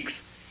 2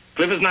 weeks.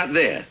 Cliff is not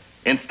there.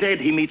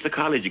 Instead, he meets a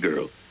college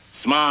girl.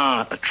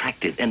 Smart,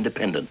 attractive,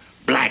 independent,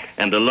 black,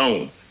 and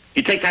alone.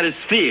 He takes out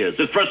his fears,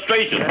 his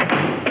frustration.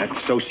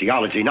 That's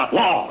sociology, not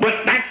law.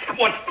 But that's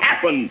what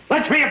happened.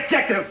 Let's be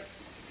objective.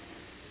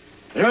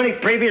 Is there any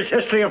previous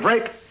history of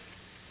rape?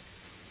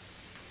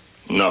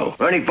 No.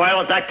 Or any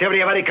violent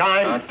activity of any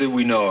kind? Not that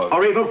we know of.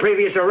 Or even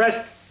previous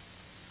arrest?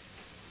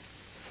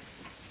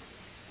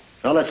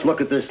 Now, let's look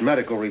at this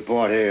medical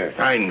report here.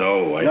 I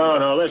know.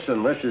 No,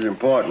 listen. This is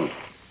important.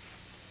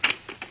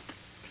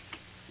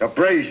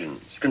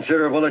 Abrasions,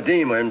 considerable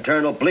edema,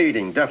 internal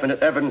bleeding,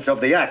 definite evidence of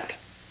the act.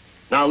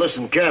 Now,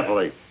 listen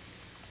carefully.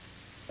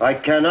 I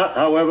cannot,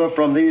 however,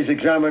 from these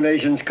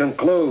examinations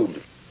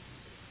conclude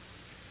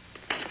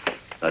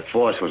that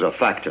force was a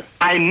factor.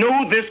 I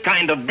know this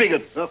kind of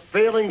bigot. The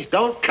feelings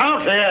don't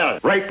count here.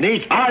 Rape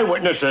needs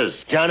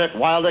eyewitnesses. Janet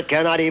Wilder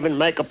cannot even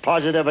make a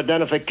positive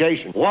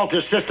identification.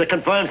 Walter's sister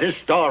confirms his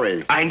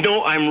story. I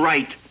know I'm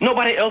right.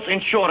 Nobody else in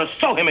Shorter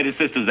saw him at his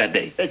sister's that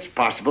day. It's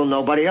possible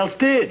nobody else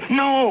did.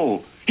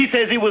 No. He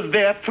says he was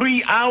there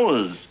 3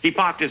 hours. He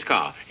parked his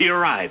car. He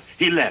arrived.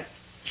 He left.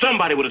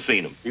 Somebody would have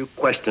seen him. You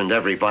questioned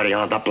everybody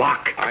on the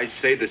block. I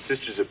say the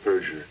sister's a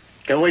perjurer.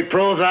 Can we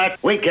prove that?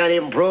 We can't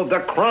even prove the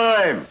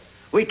crime.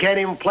 We can't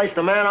even place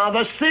the man on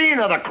the scene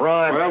of the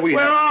crime. Well, Where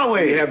are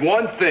we? We have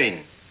one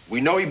thing. We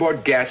know he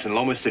bought gas in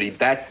Loma City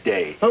that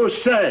day. Who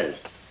says?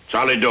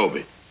 Charlie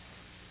Doby.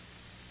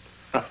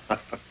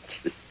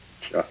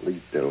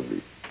 Charlie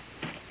Doby.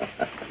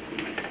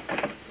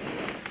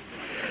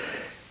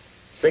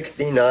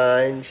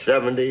 69,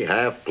 70,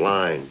 half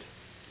blind.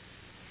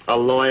 A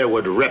lawyer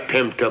would rip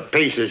him to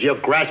pieces. You're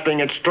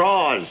grasping at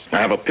straws. I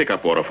have a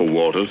pickup order for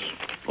Walters.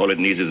 All it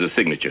needs is a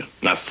signature.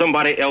 Now,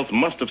 somebody else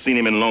must have seen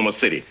him in Loma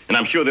City, and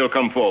I'm sure they'll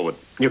come forward.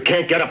 You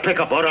can't get a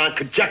pickup order on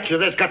conjecture.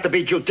 There's got to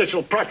be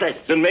judicial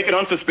process. Then make it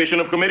on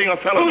suspicion of committing a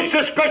felony. Whose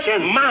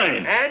suspicion?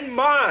 Mine. And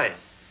mine.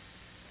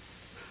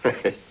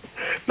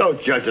 No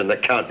judge in the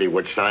county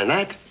would sign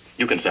that.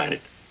 You can sign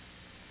it.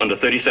 Under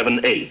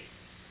 37A.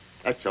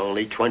 That's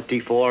only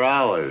 24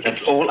 hours.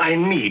 That's all I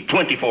need,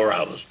 24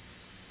 hours.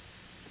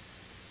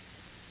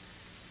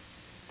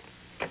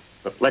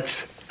 But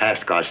let's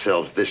ask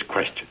ourselves this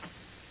question.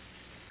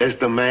 Is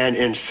the man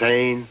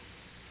insane?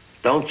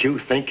 Don't you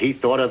think he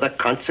thought of the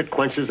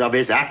consequences of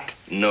his act?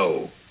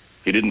 No.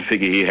 He didn't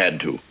figure he had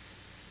to.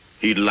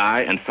 He'd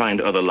lie and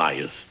find other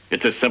liars.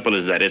 It's as simple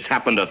as that. It's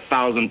happened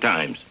 1,000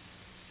 times.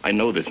 I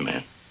know this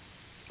man.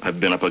 I've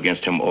been up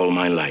against him all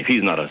my life.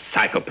 He's not a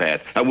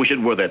psychopath. I wish it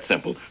were that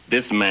simple.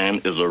 This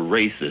man is a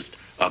racist,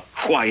 a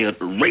quiet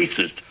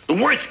racist, the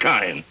worst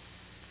kind.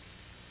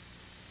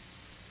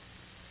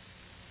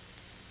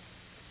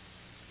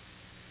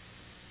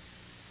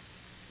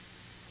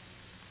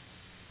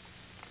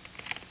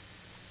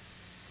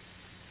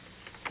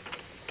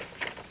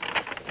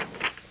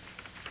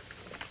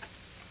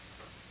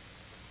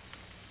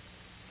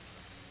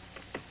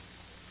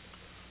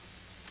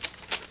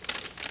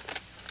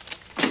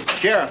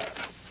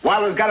 Sheriff,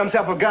 Wilder's got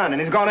himself a gun,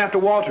 and he's gone after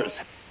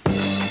Walters.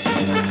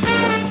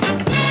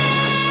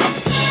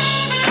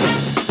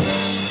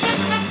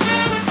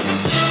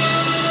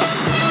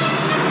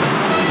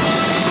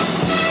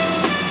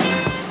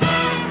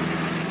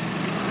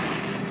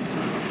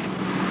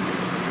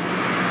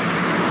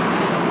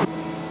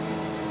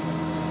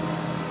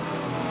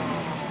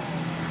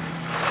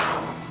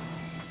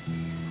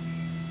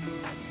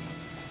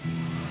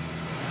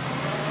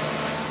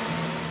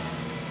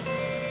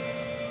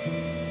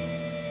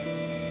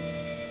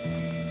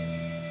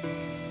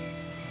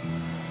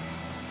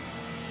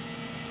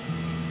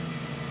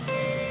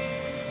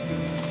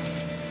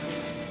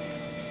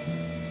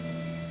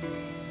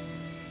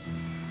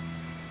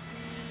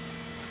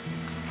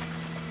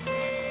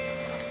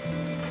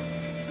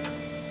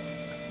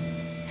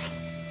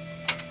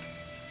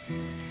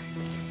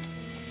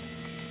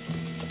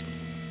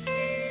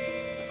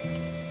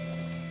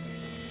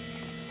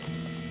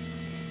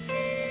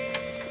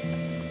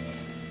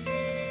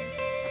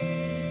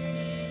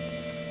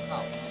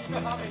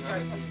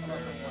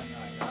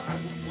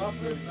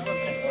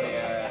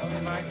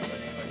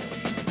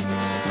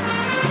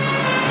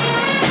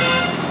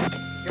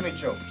 Give me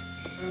 2.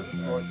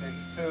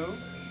 2.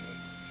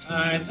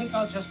 I think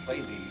I'll just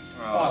play these.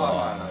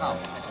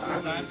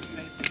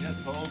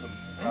 Just hold them.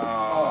 Come on,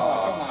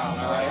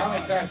 all right. How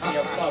many times do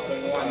you bluff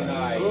in one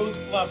night? Who's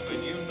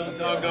bluffing? You know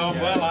doggone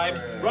well. I'm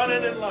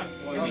running in luck.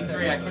 Give me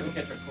 3. I couldn't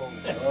catch a cold.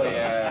 Oh,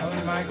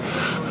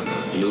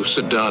 yeah. You'll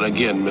sit down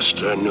again,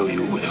 mister. I know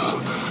you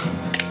will.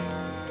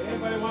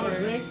 Anybody want a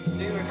drink?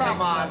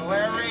 Come on,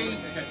 Larry.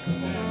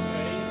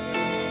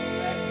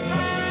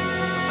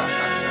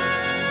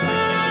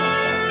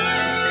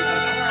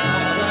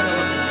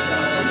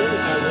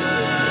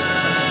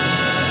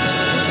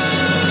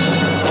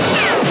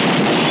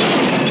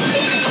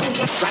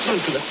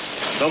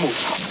 Don't move.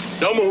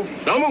 Don't move.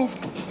 Don't move.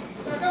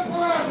 Come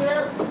on,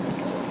 there.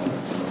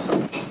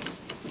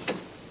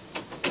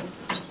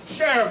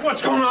 Sheriff,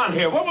 what's going on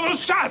here? What were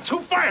those shots? Who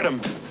fired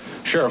them?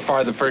 Sheriff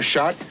fired the first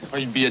shot, or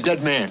you'd be a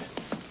dead man.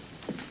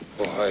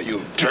 Boy,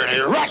 you dirty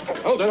rascal.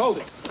 Hold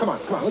it. Come on,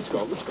 let's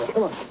go.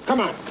 Come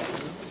on.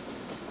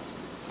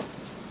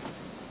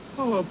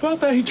 Oh,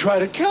 about that, he tried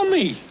to kill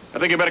me. I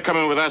think you better come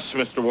in with us,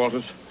 Mr.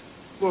 Walters.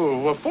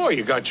 Well, what for?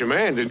 You got your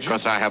man, didn't you?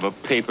 Because I have a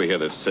paper here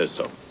that says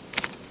so.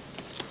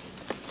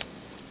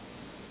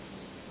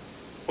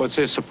 What's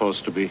this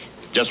supposed to be?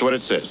 Just what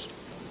it says.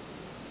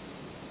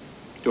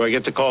 Do I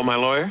get to call my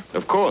lawyer?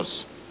 Of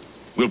course.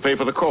 We'll pay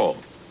for the call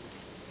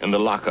and the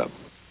lockup.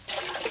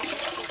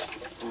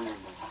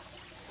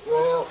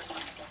 Well,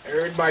 I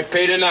earned my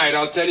pay tonight,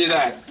 I'll tell you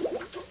that.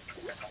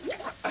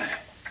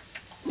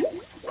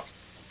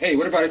 Hey,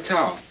 what about a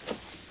towel?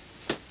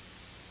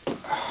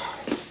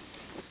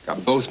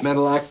 Got both men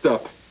locked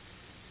up.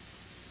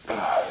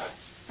 I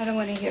don't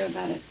want to hear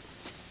about it.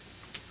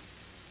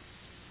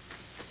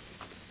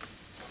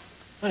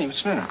 Honey,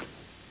 what's the matter?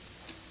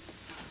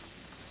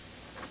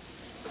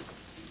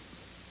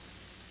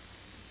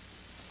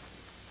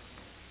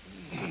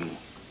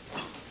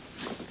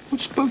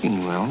 What's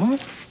bugging you, Alma?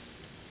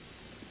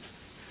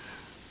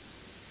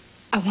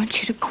 I want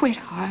you to quit,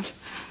 Harv.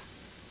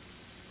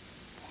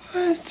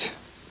 What?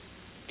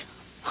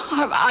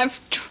 Harv,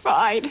 I've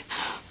tried.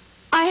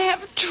 I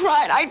have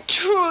tried. I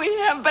truly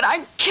have, but I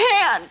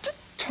can't.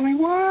 Tell me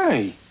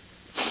why.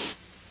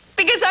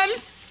 Because I'm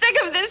sick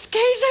of this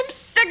case. I'm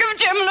sick of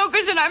Jim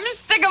Lucas, and I'm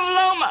sick of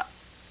Loma.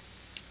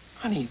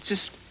 Honey,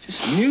 just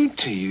new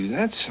to you,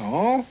 that's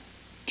all.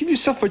 Give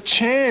yourself a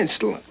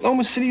chance.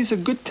 Loma City's a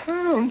good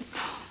town.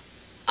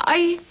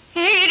 I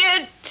hate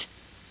it.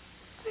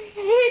 I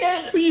hate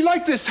it. Well, you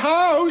like this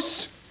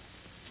house.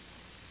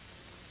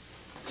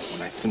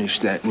 When I finish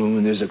that room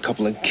and there's a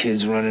couple of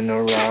kids running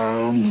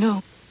around.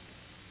 No.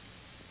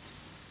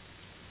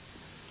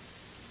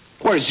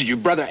 What is it, your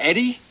brother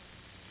Eddie?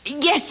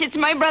 Yes, it's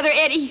my brother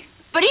Eddie,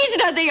 but he's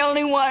not the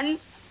only one.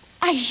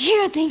 I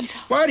hear things.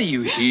 What do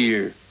you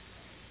hear?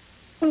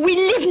 We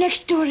live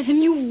next door to them.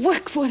 You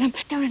work for them.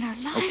 They're in our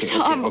lives,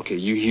 Okay,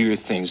 you hear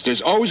things.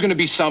 There's always going to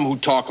be some who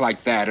talk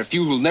like that. A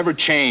few will never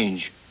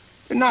change.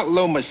 They're not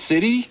Loma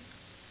City.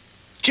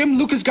 Jim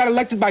Lucas got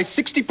elected by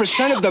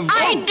 60% of the vote.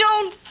 I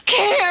don't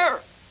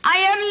care. I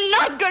am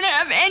not going to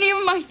have any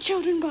of my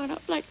children brought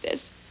up like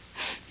this.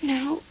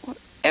 Now or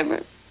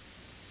ever.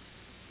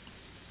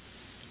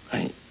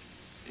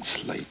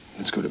 It's late.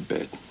 Let's go to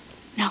bed.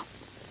 No.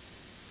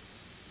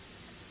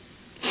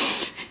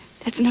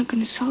 That's not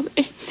going to solve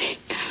anything.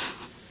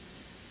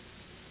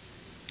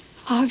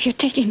 Harv, you're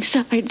taking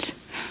sides.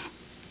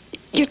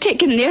 You're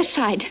taking their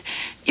side.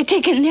 You're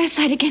taking their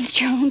side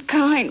against your own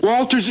kind.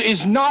 Walters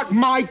is not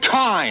my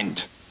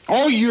kind.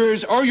 All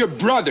yours or your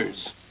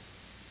brother's.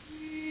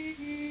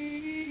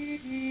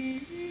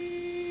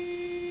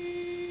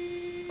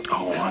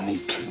 Oh, honey,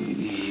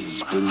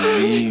 please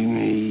believe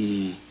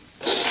me.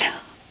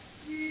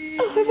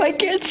 Oh, I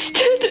can't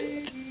stand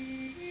it.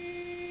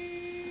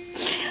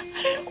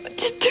 I don't know what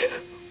to do.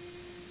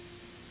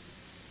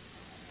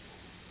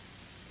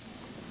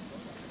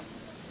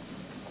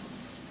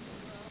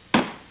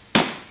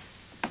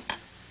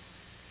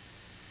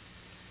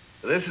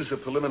 This is a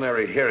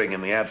preliminary hearing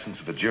in the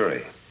absence of a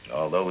jury.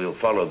 Although we'll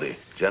follow the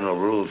general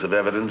rules of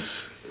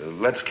evidence,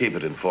 let's keep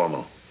it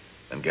informal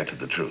and get to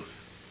the truth.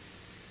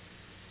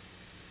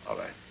 All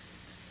right.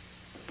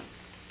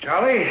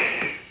 Charlie,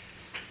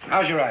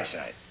 how's your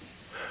eyesight?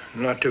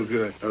 Not too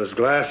good. Those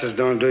glasses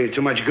don't do you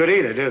too much good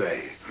either, do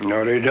they?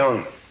 No, they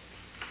don't.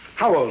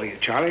 How old are you,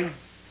 Charlie?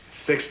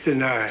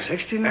 69.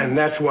 69? And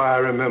that's why I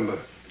remember.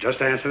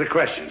 Just answer the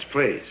questions,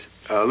 please.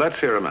 Let's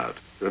hear him out.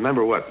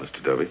 Remember what,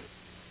 Mr. Dovey?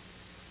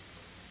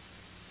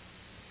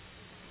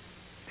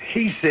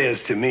 He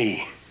says to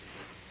me,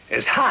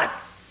 it's hot.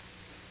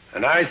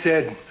 And I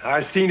said,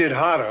 I seen it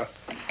hotter.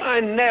 I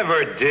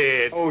never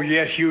did. Oh,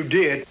 yes, you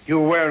did. You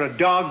were wearing a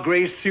dark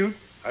gray suit,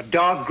 a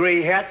dark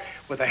gray hat,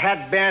 with a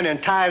hat band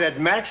and tie that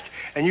matched,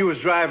 and you was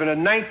driving a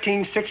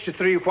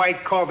 1963 white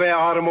Corvair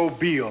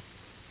automobile.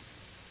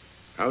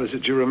 How is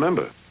it you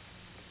remember?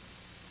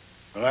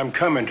 Well, I'm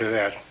coming to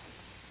that.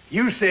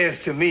 You says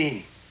to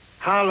me,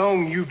 how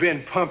long you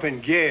been pumping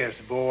gas,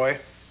 boy?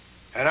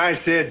 And I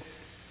said,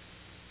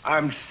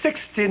 I'm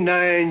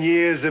 69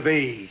 years of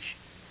age.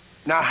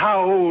 Now,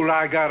 how old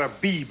I gotta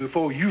be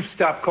before you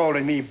stop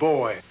calling me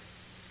boy?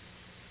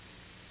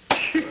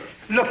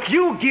 Look,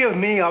 you give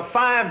me a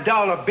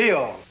 $5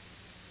 bill,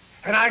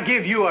 and I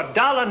give you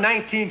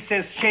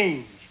 $1.19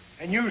 change.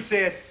 And you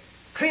said,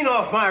 clean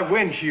off my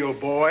windshield,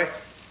 boy.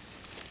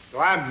 So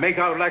I make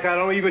out like I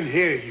don't even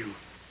hear you.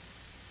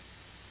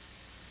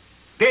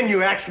 Then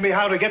you asked me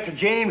how to get to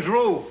James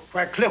Road,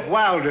 where Cliff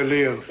Wilder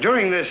lives.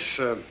 During this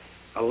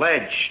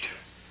alleged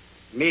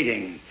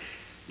meeting,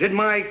 did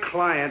my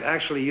client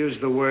actually use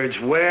the words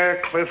where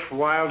Cliff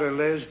Wilder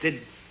lives? Did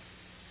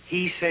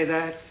he say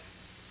that?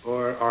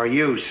 Or are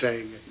you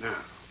saying it now?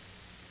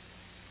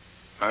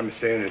 I'm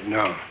saying it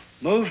now.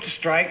 Move to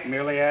strike.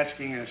 Merely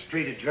asking a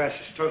street address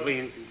is totally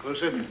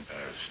inconclusive.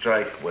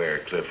 Strike where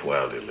Cliff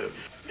Wilder lives.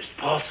 Mr.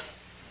 Paulson,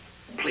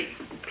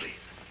 please,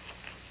 please.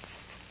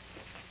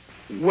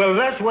 Well,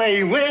 that's where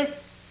he went,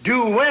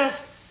 due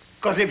west.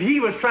 Because if he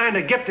was trying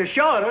to get to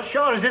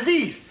Shorter's is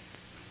east.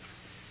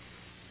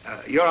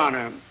 Your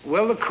Honor,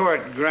 will the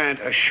court grant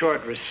a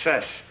short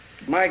recess?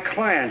 My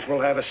client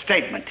will have a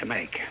statement to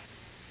make.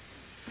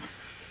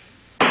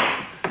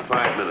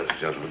 5 minutes,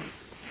 gentlemen.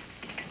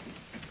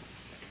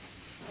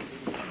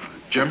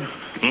 Jim?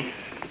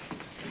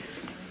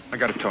 I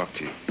got to talk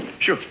to you.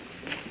 Sure.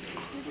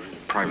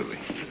 Privately.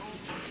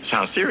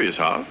 Sounds serious,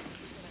 Harv.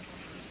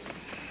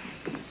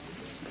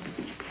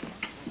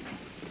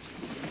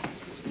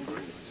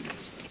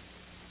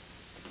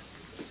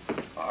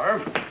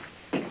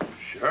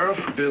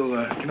 Sheriff?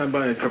 Bill, can I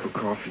buy a cup of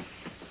coffee?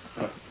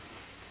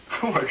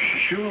 Oh,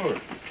 sure.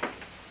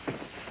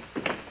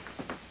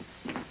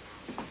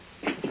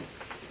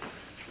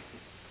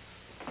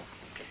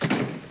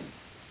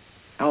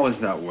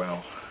 Ella's not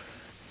well.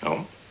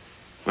 Oh?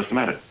 What's the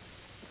matter?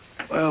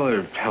 Well,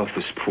 her health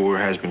is poor,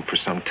 has been for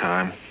some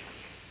time.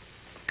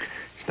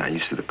 She's not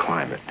used to the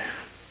climate.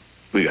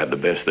 We got the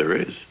best there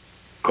is,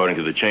 according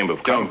to the Chamber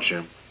of Commerce.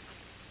 Don't, Jim.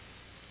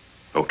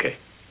 Okay.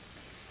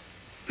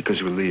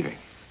 Because we're leaving.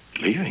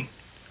 Leaving?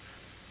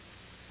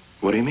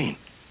 What do you mean?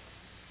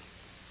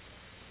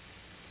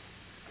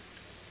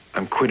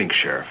 I'm quitting,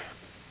 Sheriff.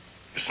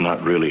 It's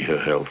not really her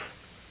health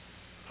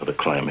or the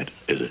climate,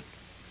 is it?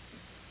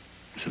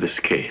 It's this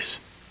case.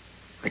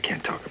 I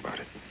can't talk about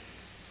it.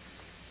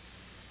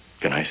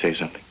 Can I say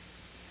something?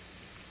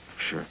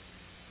 Sure.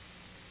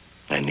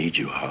 I need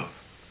you, Harv.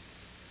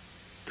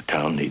 The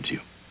town needs you.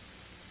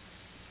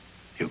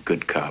 You're a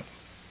good cop,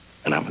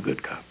 and I'm a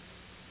good cop.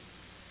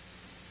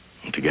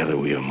 And together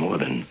we are more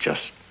than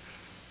just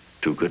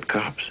two good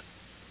cops.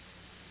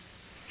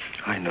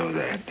 I know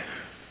that.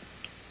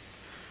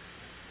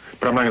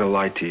 But I'm not going to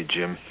lie to you,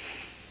 Jim.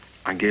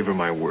 I gave her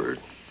my word.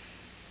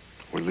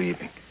 We're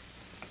leaving.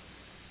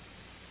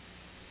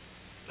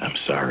 I'm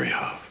sorry,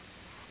 Harv.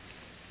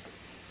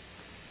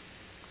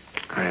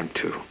 I am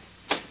too.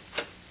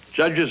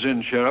 Judge is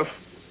in, Sheriff.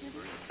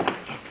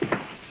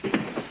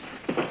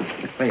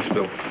 Thanks,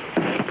 Bill.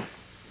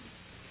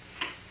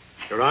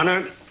 Your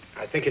Honor,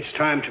 I think it's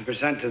time to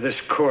present to this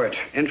court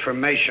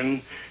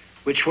information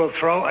which will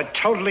throw a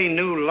totally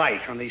new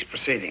light on these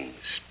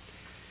proceedings.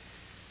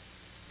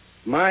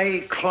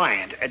 My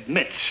client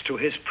admits to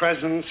his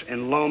presence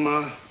in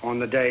Loma on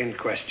the day in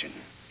question.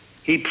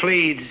 He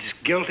pleads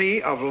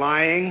guilty of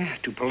lying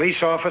to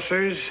police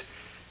officers,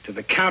 to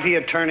the county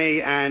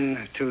attorney,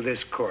 and to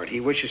this court.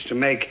 He wishes to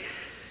make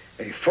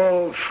a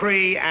full,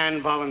 free,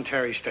 and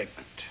voluntary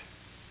statement.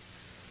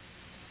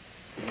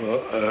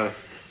 Well,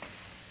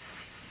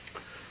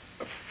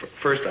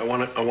 first, I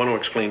want to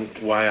explain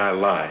why I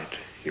lied,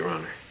 Your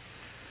Honor.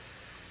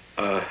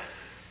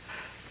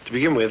 To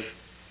begin with,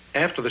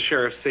 after the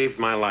sheriff saved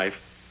my life,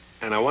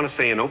 and I want to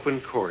say in open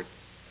court,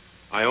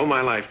 I owe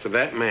my life to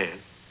that man.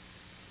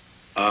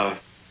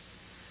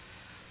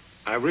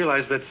 I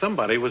realized that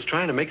somebody was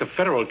trying to make a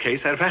federal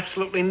case out of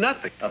absolutely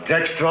nothing.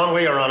 Object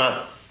strongly, Your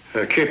Honor.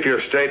 Keep your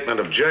statement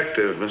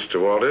objective,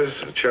 Mr.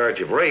 Walters. A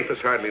charge of rape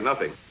is hardly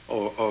nothing.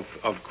 Oh,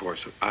 of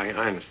course. I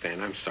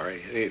understand. I'm sorry.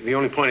 The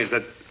only point is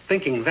that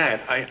thinking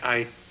that,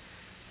 I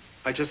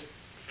just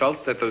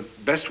felt that the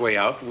best way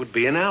out would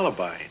be an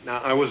alibi.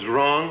 Now, I was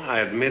wrong. I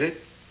admit it.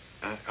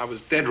 I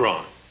was dead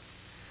wrong.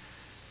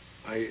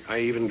 I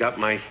even got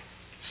my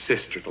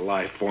sister to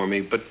lie for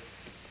me, but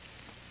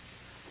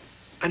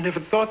I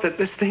never thought that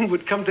this thing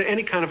would come to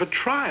any kind of a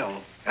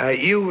trial.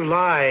 You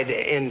lied,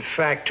 in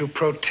fact, to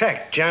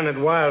protect Janet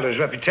Wilder's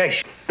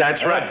reputation.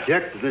 That's right. I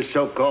object to this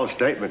so-called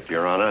statement,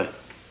 Your Honor.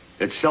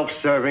 It's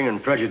self-serving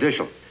and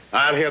prejudicial.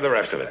 I'll hear the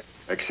rest of it.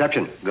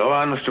 Exception. Go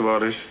on, Mr.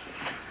 Walters.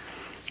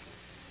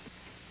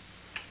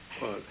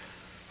 Well,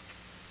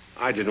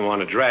 I didn't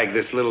want to drag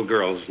this little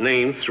girl's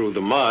name through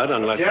the mud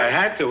unless I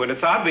had to, and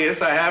it's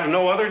obvious I have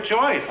no other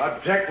choice.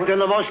 Object within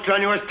the most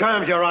strenuous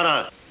terms, Your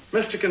Honor.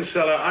 Mr.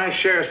 Kinsella, I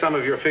share some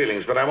of your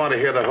feelings, but I want to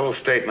hear the whole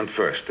statement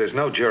first. There's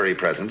no jury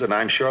present, and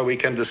I'm sure we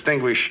can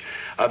distinguish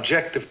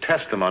objective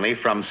testimony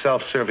from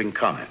self-serving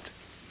comment.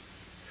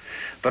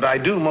 But I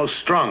do most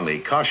strongly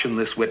caution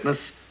this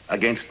witness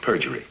against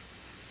perjury.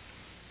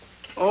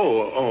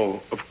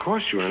 Oh, of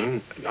course, Your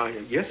Honor.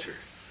 Yes, sir.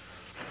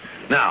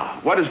 Now,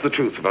 what is the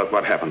truth about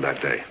what happened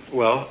that day?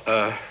 Well,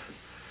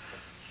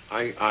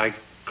 I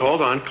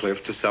called on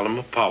Cliff to sell him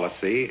a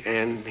policy,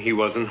 and he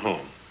wasn't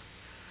home.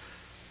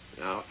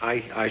 Now,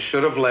 I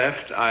should have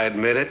left, I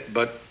admit it,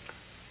 but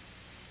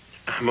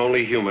I'm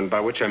only human, by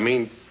which I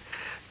mean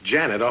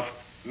Janet,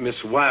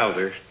 Miss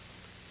Wilder,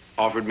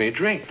 offered me a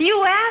drink.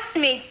 You asked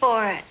me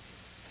for it.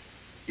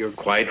 You're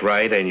quite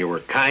right, and you were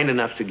kind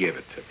enough to give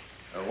it to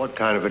me. What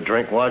kind of a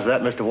drink was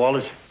that, Mr.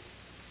 Walters?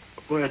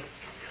 What?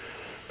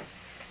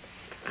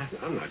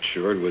 I'm not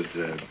sure. It was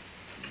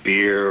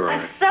beer or... A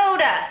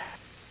soda.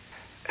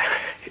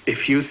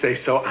 If you say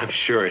so, I'm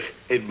sure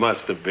it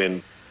must have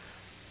been.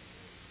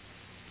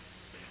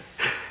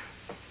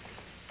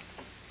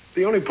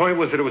 The only point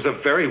was that it was a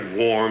very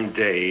warm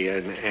day,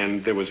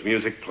 and there was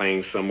music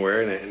playing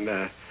somewhere,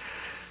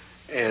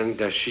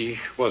 and she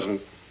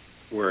wasn't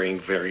wearing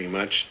very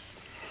much.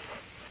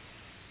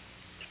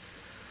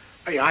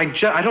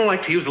 I don't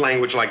like to use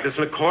language like this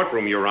in a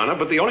courtroom, Your Honor,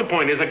 but the only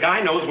point is a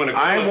guy knows when a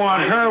girl I is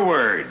want fine. her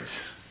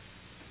words.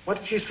 What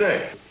did she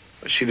say?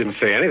 She didn't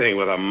say anything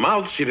with her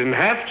mouth. She didn't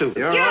have to.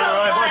 You're all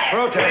right. What's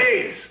protest?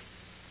 Please.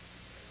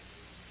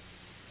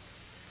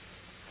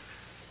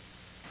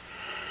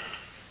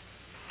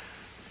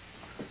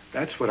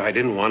 That's what I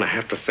didn't want to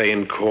have to say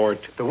in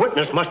court. The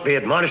witness must be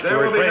admonished to There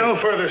will be refrain. no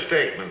further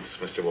statements,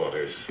 Mr.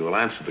 Walters. You will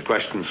answer the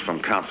questions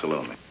from counsel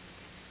only.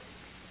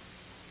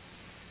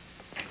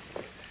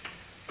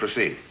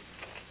 Proceed.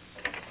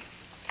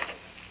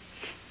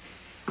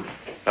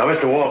 Now,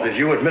 Mr. Walters,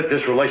 you admit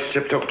this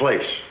relationship took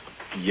place.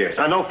 Yes.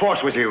 Now, no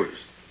force was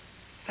used.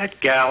 That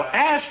gal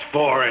asked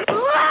for it. Liar,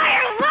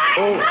 liar,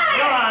 liar!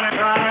 Your Honor,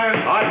 Your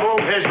Honor. I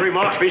move his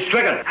remarks be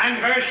stricken. And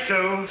hers,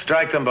 too.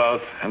 Strike them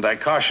both, and I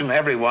caution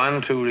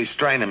everyone to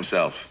restrain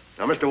himself.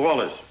 Now, Mr.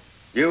 Walters,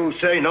 you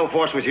say no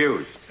force was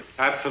used.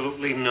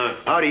 Absolutely none.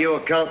 How do you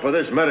account for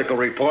this medical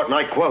report, and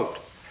I quote,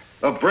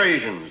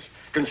 abrasions,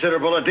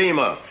 considerable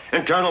edema,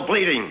 internal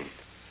bleeding?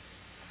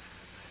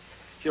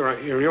 Your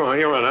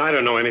Honor, I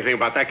don't know anything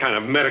about that kind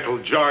of medical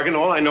jargon.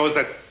 All I know is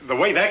that the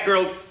way that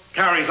girl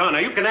carries on. Now,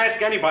 you can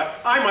ask anybody.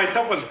 I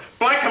myself was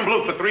black and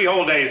blue for 3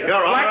 whole days. Your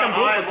Honor, black and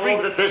blue I for 3...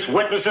 move that this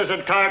witness's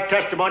entire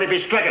testimony be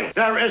stricken.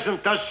 There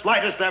isn't the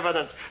slightest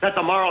evidence that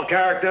the moral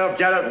character of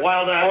Janet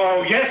Wilder...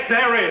 Oh, yes,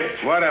 there is.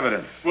 What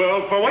evidence?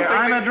 Well, for one thing...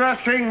 I'm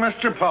addressing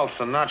Mr.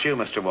 Paulson, not you,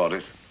 Mr.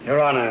 Walters.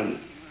 Your Honor,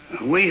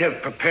 we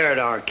have prepared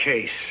our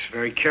case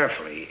very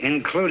carefully,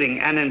 including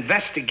an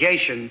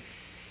investigation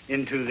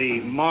into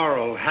the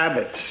moral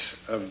habits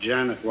of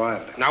Janet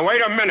Wilder. Now,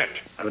 wait a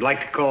minute. I would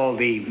like to call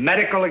the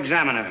medical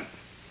examiner.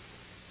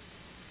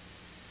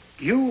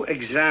 You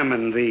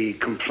examined the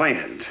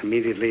complainant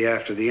immediately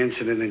after the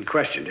incident in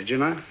question, did you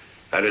not?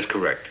 That is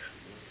correct.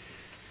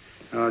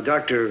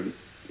 Doctor,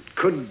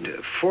 could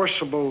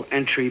forcible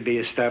entry be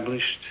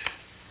established?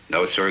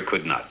 No, sir, it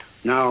could not.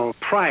 Now,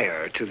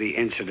 prior to the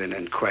incident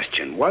in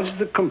question, was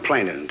the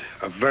complainant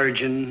a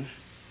virgin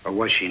or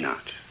was she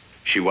not?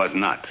 She was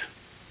not.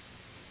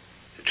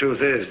 The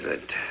truth is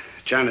that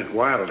Janet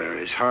Wilder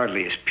is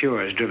hardly as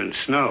pure as driven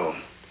snow.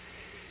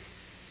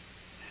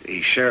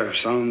 The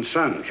sheriff's own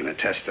son can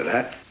attest to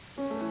that.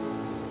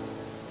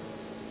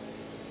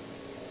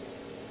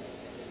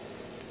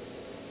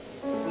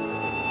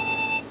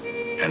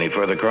 Any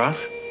further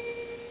cross?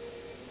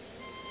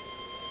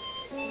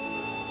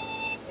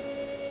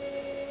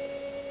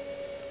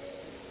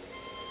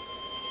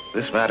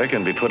 This matter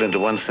can be put into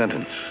one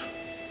sentence.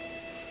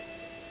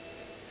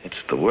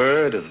 It's the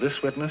word of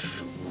this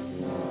witness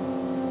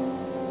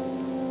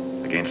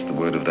against the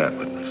word of that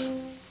witness.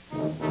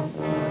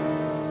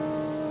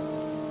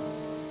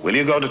 Will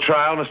you go to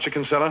trial, Mr.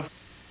 Kinsella?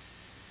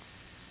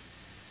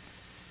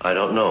 I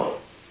don't know.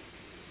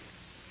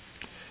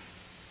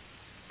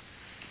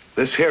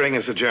 This hearing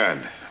is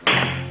adjourned.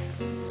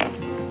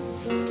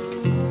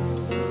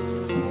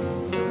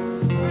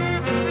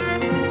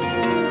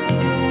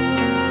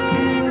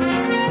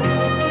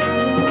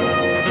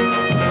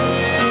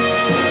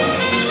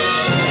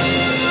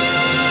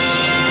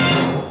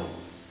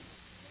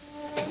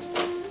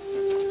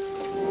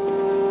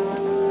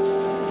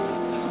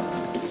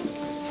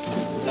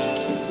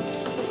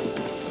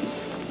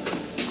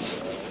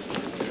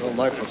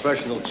 My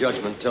professional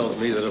judgment tells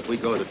me that if we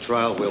go to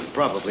trial, we'll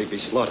probably be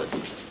slaughtered.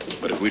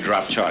 But if we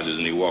drop charges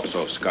and he walks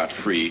off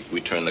scot-free,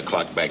 we turn the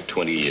clock back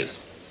 20 years.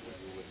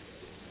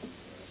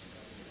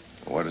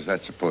 What is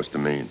that supposed to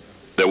mean?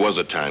 There was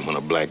a time when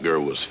a black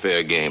girl was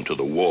fair game to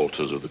the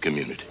Walters of the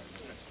community.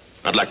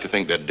 I'd like to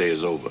think that day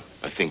is over.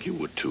 I think you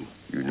would, too.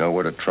 You know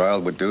what a trial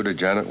would do to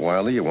Janet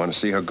Wilder? You want to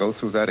see her go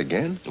through that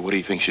again? What do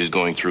you think she's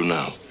going through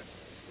now?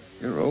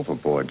 You're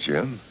overboard,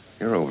 Jim.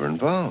 You're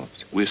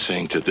over-involved. We're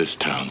saying to this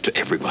town, to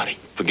everybody,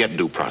 forget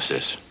due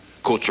process.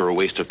 Courts are a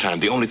waste of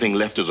time. The only thing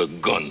left is a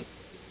gun.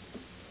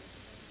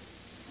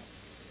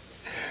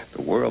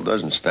 The world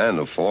doesn't stand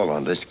or fall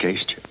on this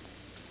case, Jim.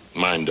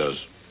 Mine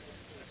does.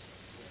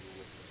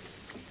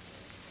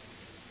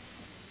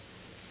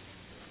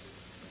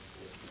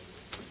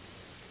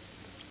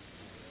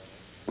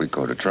 We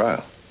go to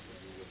trial.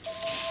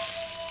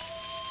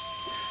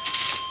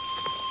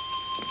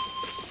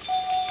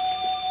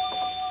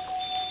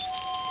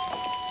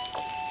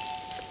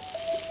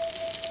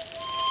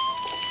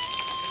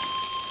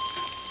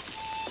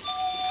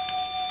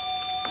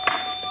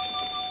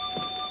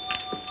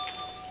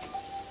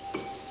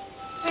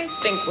 I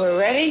think we're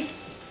ready.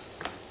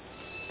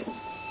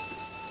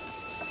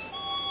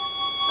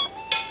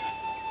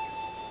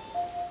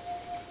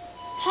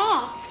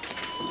 Pa.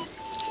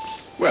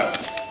 Well,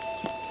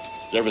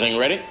 is everything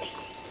ready?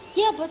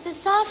 Yeah, but the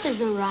sauce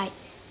isn't right.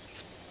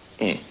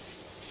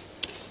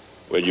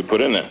 What'd you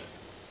put in there?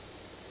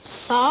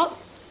 Salt,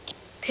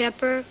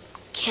 pepper,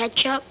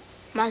 ketchup,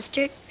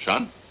 mustard.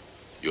 Son,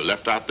 you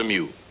left out the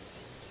mule.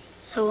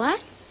 The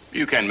what?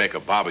 You can't make a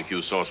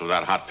barbecue sauce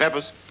without hot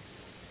peppers.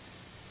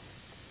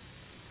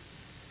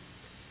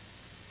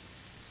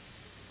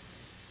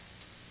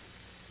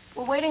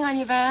 We're waiting on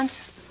you,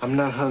 Vance. I'm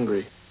not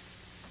hungry.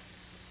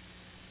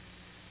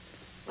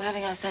 We're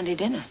having our Sunday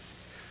dinner.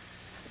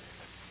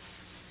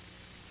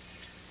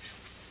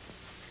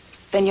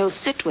 Then you'll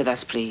sit with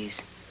us,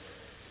 please.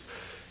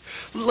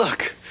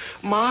 Look,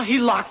 Ma, he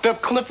locked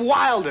up Cliff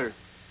Wilder.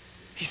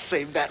 He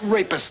saved that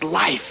rapist's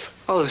life.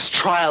 All this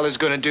trial is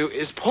going to do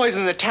is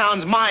poison the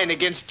town's mind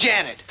against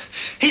Janet.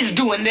 He's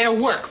doing their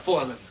work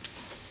for them.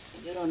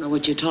 You don't know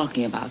what you're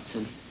talking about,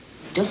 Sue.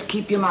 Just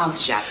keep your mouth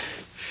shut.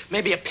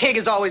 Maybe a pig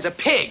is always a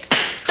pig.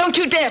 Don't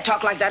you dare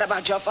talk like that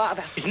about your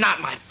father. He's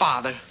not my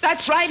father.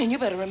 That's right, and you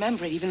better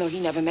remember it, even though he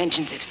never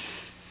mentions it.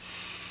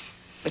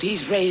 But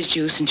he's raised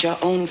you since your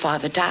own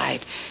father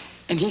died,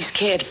 and he's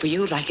cared for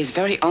you like his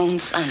very own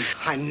son.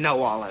 I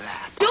know all of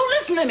that. You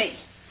listen to me.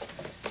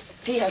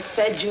 He has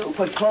fed you,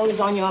 put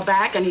clothes on your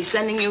back, and he's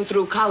sending you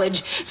through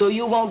college so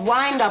you won't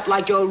wind up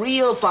like your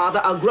real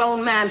father, a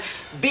grown man,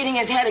 beating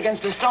his head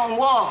against a stone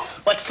wall.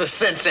 What's the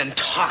sense in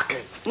talking?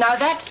 Now,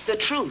 that's the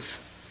truth.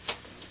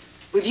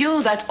 With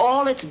you, that's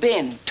all it's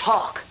been,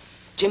 talk.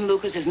 Jim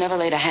Lucas has never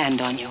laid a hand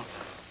on you.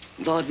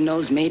 Lord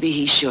knows maybe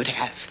he should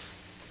have.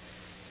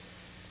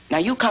 Now,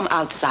 you come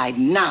outside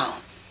now.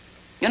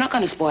 You're not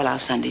going to spoil our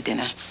Sunday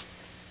dinner.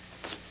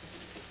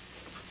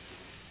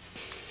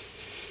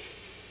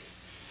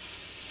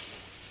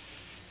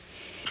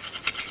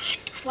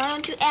 Why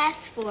don't you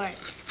ask for it?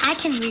 I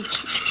can reach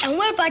it. And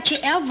what about your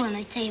elbow on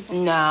the table?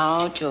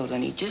 No,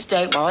 children, eat your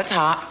steak while it's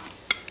hot.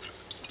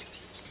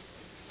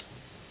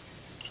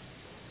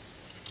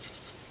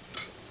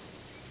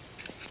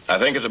 I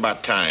think it's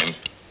about time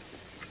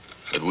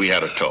that we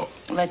had a talk.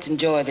 Let's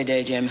enjoy the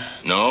day, Jim.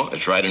 No,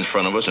 it's right in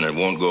front of us and it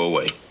won't go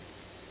away.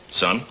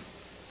 Son,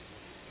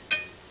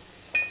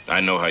 I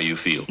know how you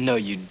feel. No,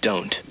 you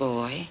don't.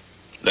 Boy.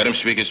 Let him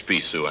speak his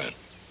piece, Sue Ann.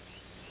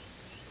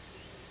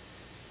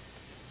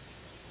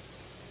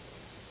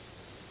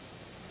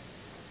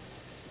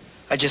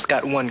 I just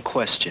got one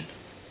question.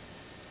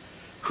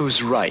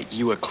 Who's right,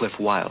 you or Cliff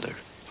Wilder?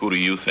 Who do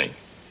you think?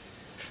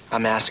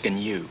 I'm asking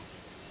you.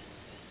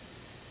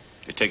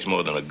 It takes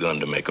more than a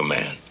gun to make a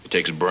man. It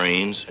takes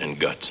brains and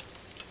guts.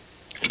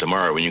 And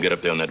tomorrow, when you get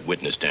up there on that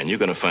witness stand, you're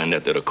going to find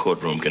out that a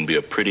courtroom can be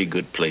a pretty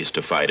good place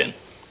to fight in.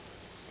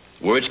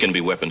 Words can be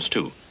weapons,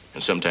 too.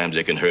 And sometimes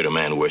they can hurt a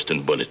man worse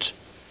than bullets.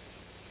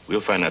 We'll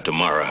find out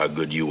tomorrow how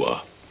good you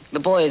are. The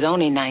boy is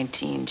only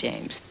 19,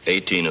 James.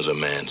 18 is a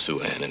man,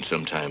 Sue Ann, and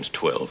sometimes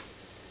 12.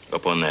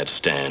 Up on that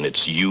stand,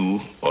 it's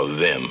you or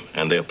them,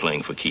 and they're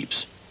playing for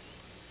keeps.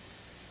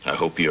 I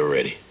hope you're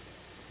ready.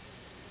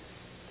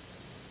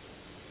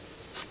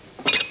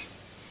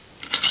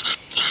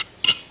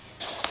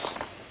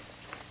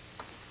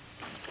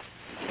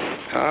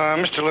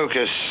 Mr.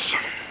 Lucas,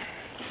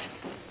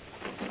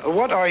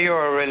 what are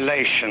your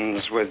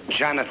relations with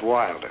Janet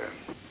Wilder?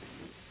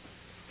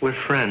 We're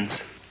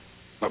friends.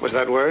 What was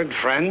that word?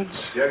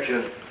 Friends?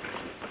 Objection.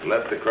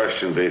 Let the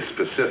question be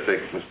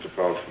specific, Mr.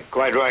 Paulson.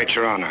 Quite right,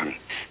 Your Honor.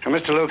 Now,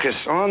 Mr.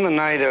 Lucas, on the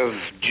night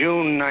of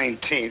June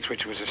 19th,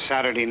 which was a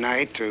Saturday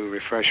night, to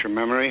refresh your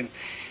memory,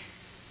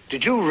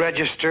 did you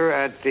register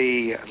at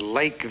the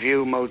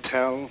Lakeview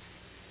Motel?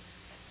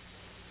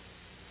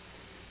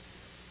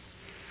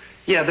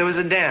 Yeah, there was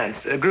a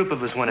dance. A group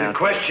of us went out. The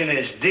question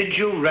is, did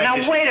you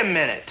register? Now, wait a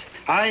minute.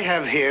 I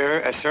have here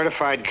a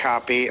certified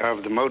copy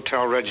of the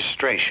motel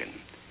registration.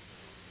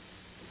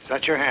 Is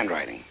that your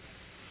handwriting?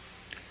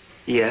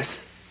 Yes.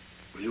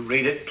 Will you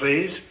read it,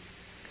 please?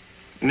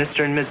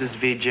 Mr. and Mrs.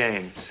 V.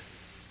 James.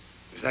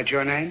 Is that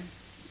your name?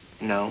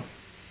 No.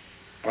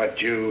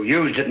 But you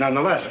used it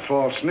nonetheless, a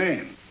false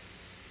name.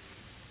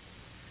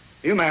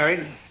 You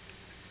married?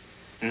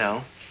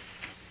 No.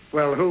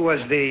 Well, who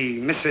was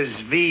the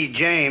Mrs. V.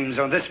 James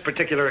on this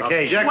particular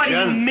occasion? What do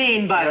you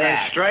mean by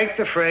that? Strike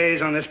the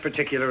phrase on this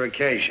particular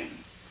occasion.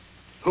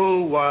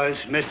 Who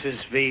was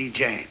Mrs. V.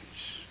 James?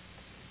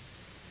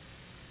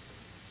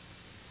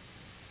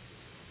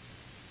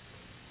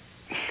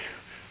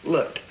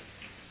 Look,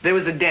 there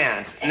was a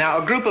dance. Now,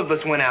 a group of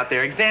us went out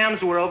there.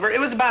 Exams were over. It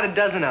was about a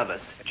dozen of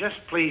us.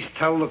 Just please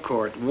tell the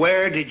court,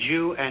 where did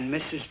you and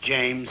Mrs.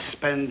 James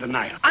spend the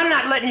night? I'm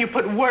not letting you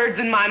put words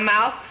in my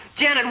mouth.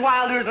 Janet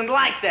Wilder isn't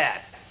like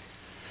that.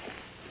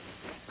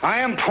 I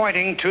am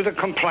pointing to the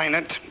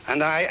complainant,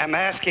 and I am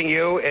asking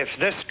you if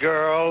this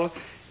girl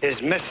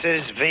is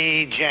Mrs.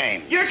 V.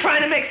 James. You're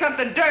trying to make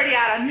something dirty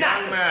out of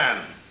nothing. Young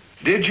man,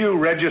 did you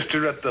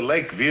register at the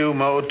Lakeview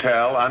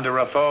Motel under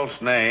a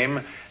false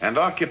name and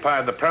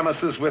occupy the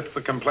premises with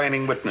the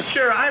complaining witness?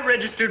 Sure, I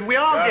registered. We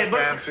all did, Just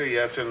but... answer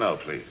yes or no,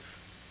 please.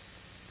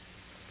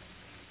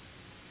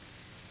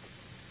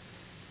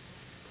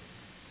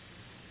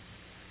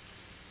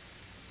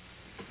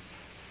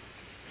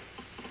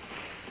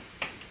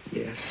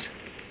 Yes.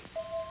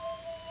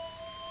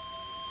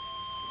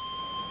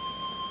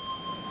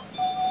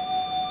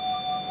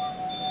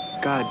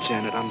 God,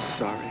 Janet, I'm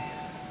sorry.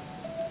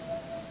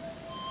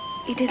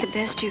 You did the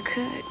best you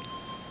could.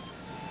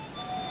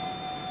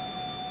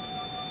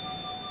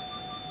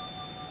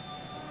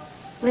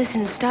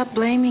 Listen, stop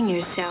blaming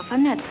yourself.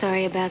 I'm not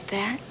sorry about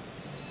that.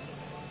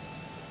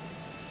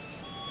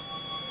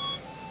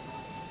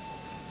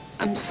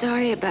 I'm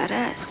sorry about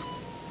us.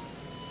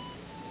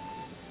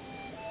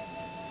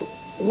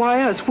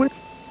 Why us?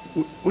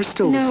 We're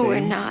still the same. No,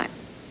 we're not.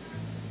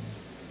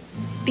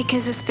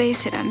 Because, let's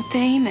face it, I'm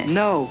famous.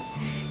 No.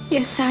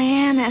 Yes, I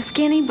am. Ask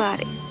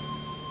anybody.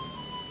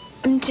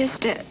 I'm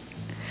just a...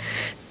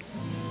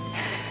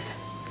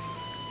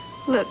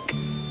 Look,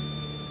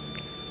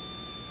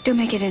 don't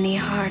make it any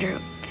harder,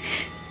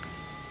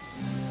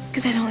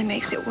 because that only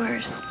makes it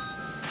worse.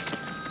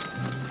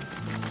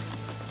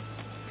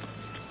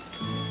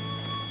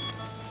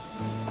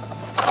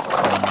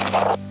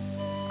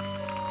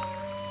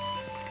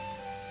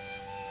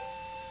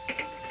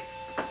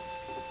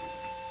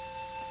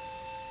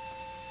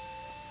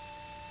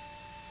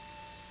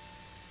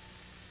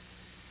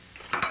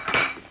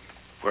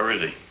 Where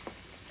is he?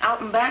 Out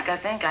and back, I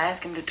think. I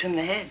asked him to trim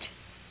the hedge.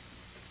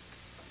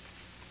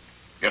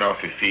 Get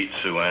off your feet,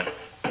 Sue Ann.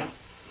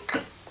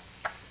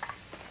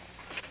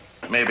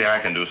 Maybe I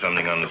can do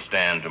something on the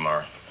stand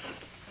tomorrow.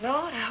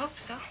 Lord, I hope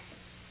so.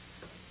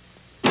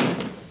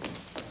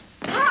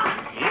 Pa,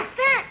 that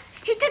fence.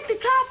 He took the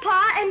car,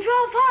 Pa, and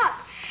drove up.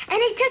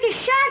 And he took his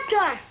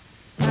shotgun.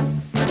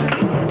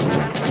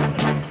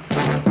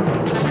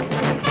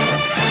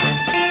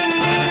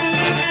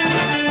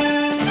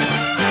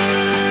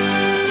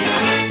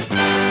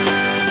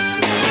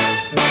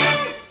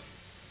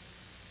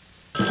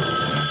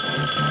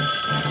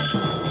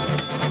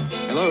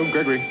 Hello,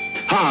 Gregory.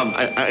 Tom,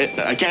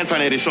 I can't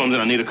find Eddie Soames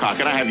and I need a car.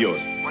 Can I have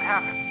yours? What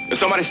happened?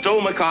 Somebody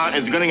stole my car and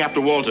is going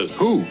after Walters.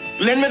 Who?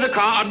 Lend me the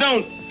car or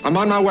don't. I'm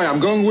on my way. I'm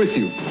going with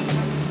you.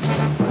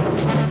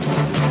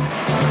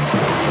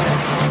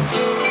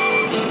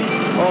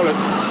 Hold it.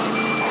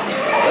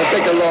 Let's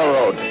take the long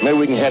road. Maybe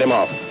we can head him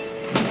off.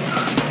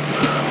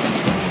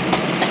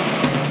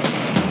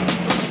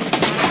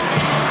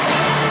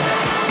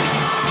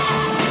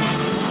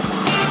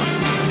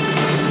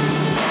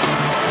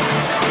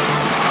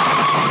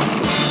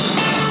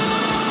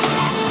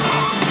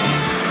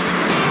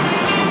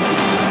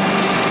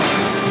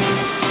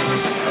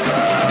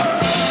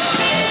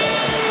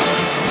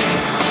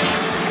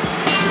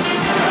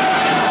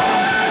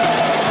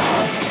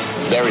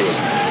 There he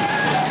is.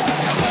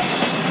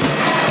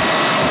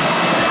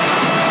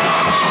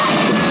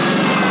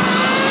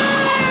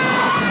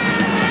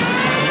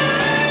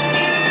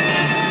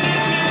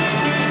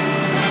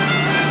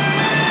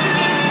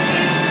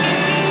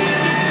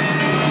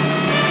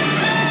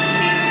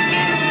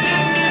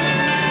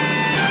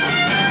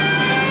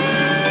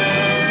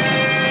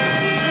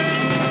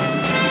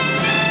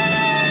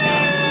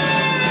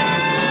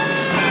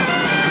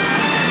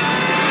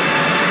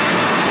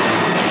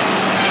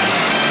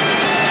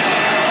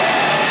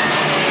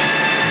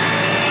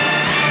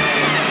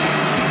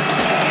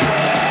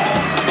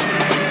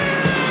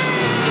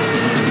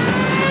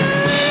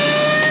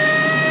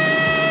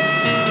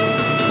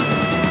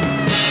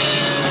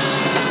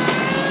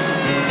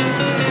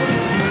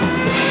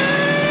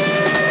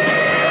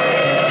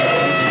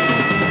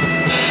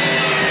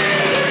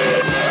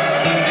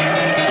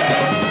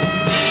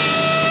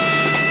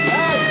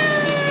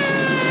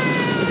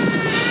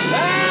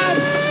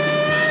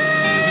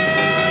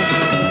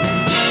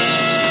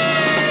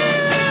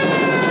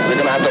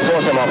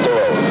 Force him off the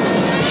road.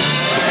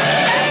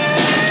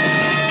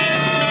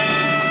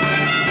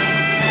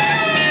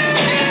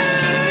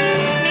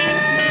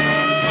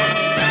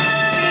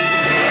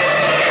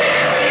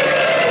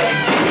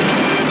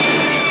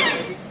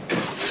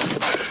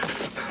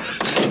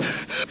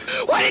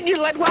 Why didn't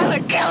you let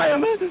Wilder kill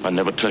him? I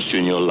never touched you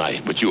in your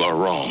life, but you are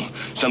wrong.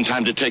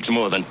 Sometimes it takes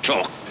more than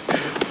talk.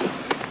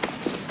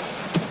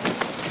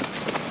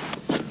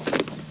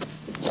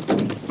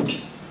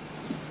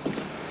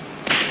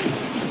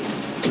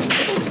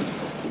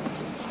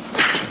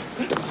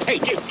 Hey,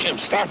 Jim,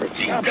 stop it.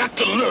 You've got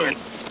to learn.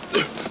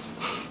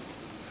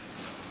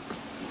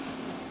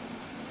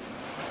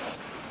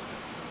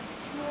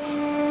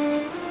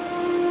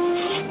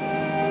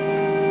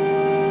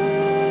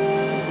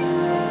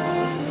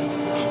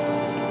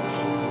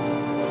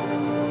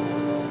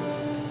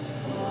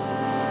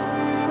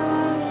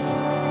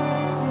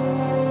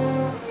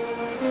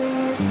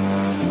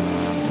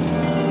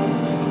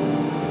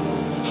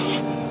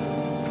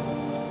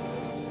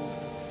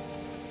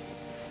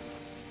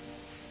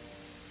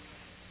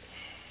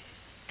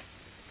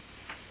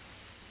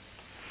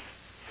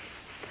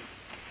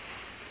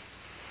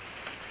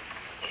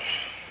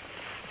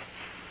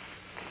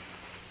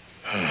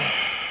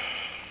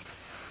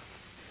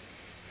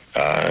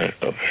 I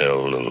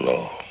upheld the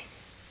law.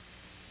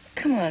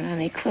 Come on,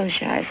 honey, close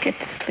your eyes. Get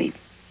to sleep.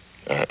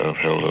 I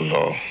upheld the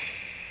law.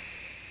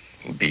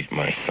 Beat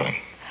my son.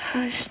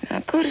 Hush, now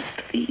go to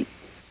sleep.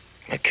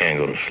 I can't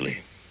go to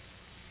sleep.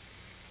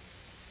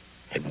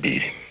 I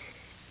beat him.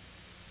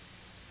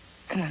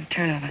 Come on,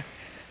 turn over.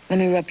 Let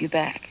me rub your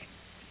back.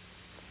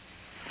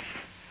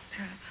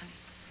 Turn over, honey.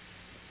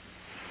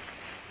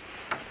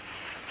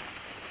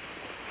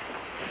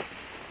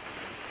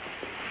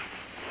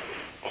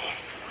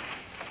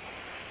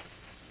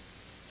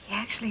 You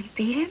actually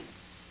beat him?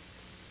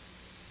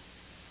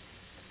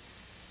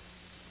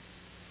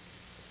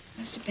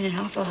 Must have been an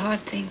awful hard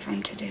thing for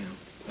him to do.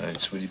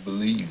 That's what he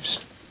believes.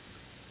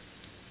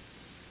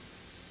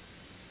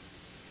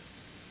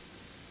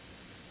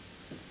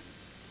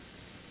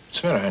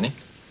 What's the matter, honey?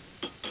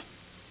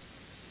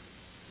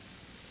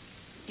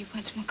 You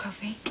want some more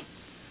coffee?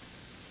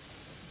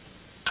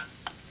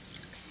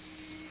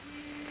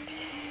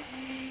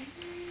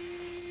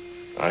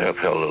 I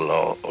upheld the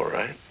law, all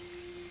right.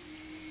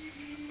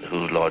 But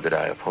whose law did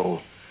I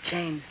uphold?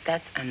 James,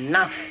 that's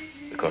enough.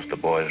 Because the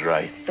boy's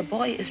right. The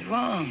boy is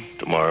wrong.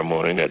 Tomorrow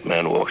morning, that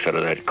man walks out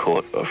of that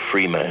court a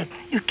free man.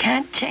 You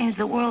can't change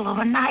the world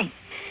overnight.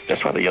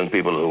 That's why the young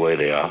people are the way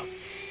they are.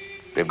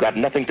 They've got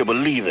nothing to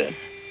believe in.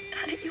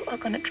 Honey, you are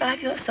going to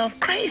drive yourself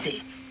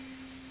crazy.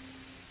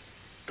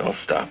 Don't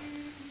stop.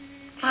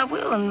 I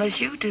will,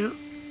 unless you do.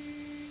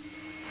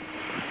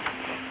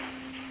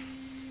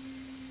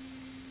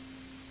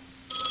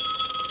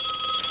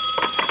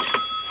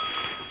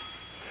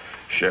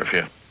 Sheriff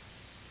here.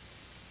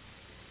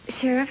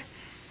 Sheriff,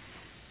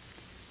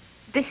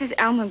 this is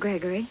Alma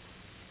Gregory.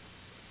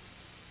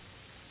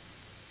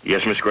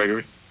 Yes, Miss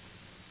Gregory?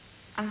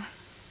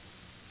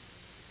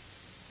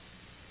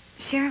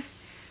 Sheriff,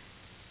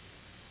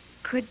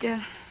 could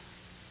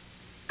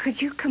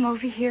you come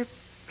over here,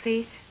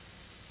 please?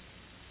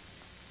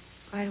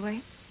 Right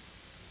away?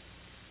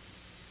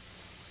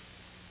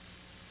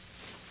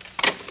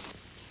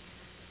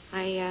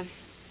 I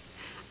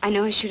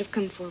know I should have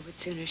come forward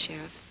sooner,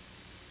 Sheriff,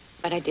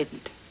 but I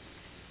didn't.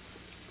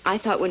 I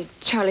thought when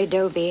Charlie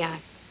Doby,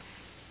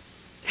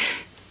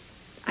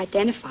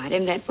 identified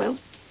him that, well,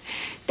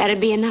 that'd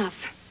be enough.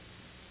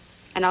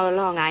 And all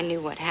along, I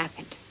knew what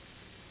happened.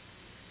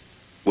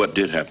 What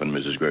did happen,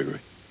 Mrs. Gregory?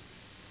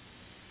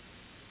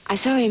 I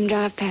saw him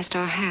drive past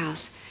our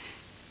house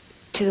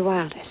to the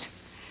Wilders.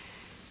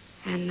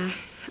 And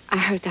I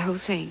heard the whole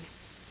thing.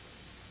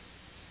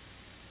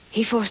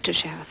 He forced her,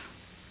 Sheriff.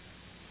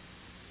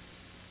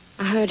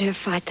 I heard her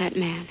fight that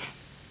man.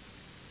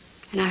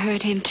 And I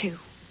heard him, too.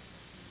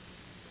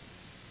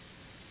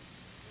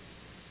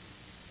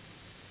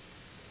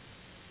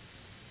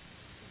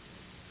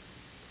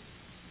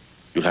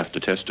 You'll have to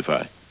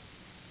testify.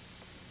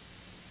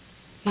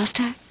 Must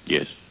I?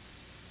 Yes.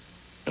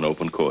 In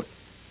open court.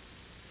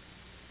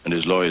 And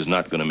his lawyer's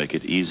not going to make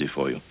it easy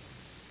for you.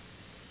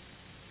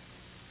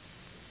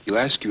 He'll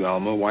ask you,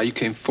 Alma, why you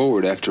came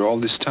forward after all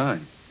this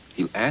time.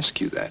 He'll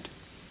ask you that.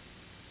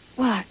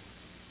 What?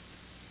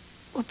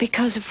 Well,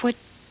 because of what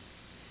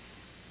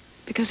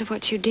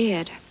you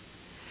did.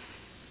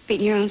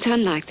 Beating your own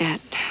son like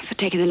that, for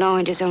taking the law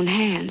into his own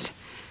hands.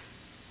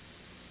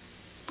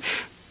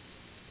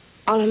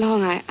 All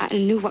along, I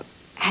knew what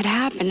had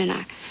happened, and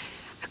I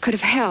could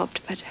have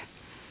helped, but...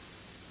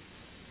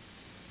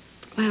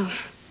 Well,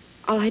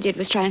 all I did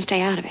was try and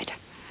stay out of it.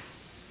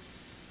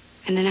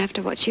 And then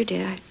after what you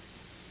did,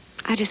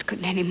 I just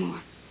couldn't anymore.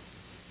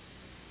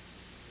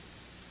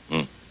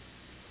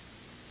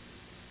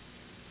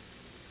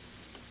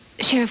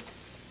 Sheriff,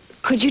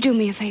 could you do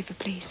me a favor,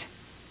 please?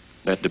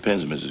 That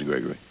depends, Mrs.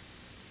 Gregory.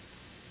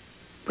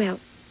 Well,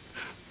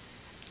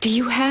 do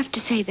you have to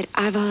say that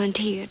I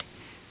volunteered?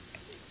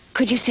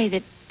 Could you say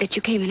that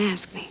you came and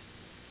asked me?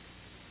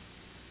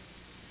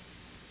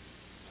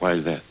 Why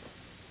is that?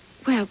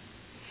 Well,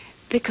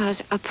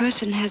 because a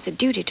person has a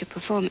duty to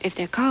perform if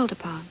they're called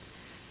upon.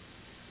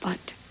 But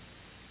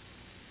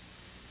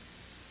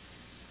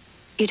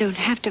you don't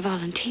have to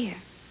volunteer.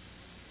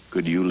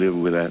 Could you live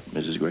with that,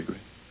 Mrs. Gregory?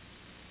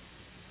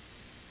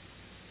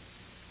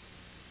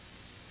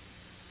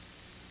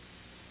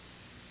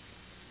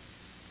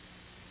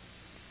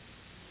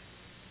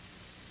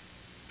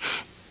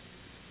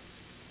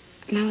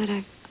 Now that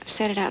I've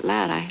said it out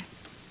loud, I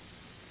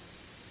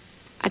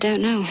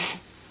don't know.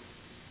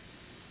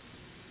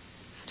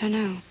 I don't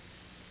know.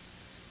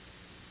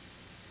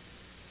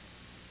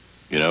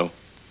 You know,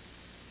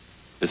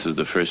 this is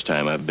the first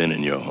time I've been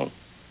in your home.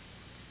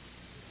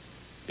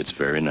 It's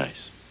very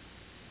nice.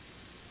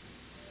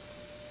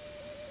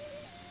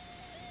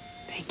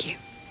 Thank you.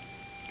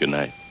 Good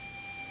night.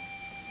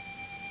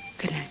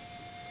 Good night.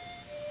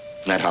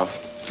 Night, Hal.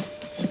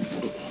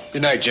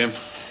 Good night, Jim.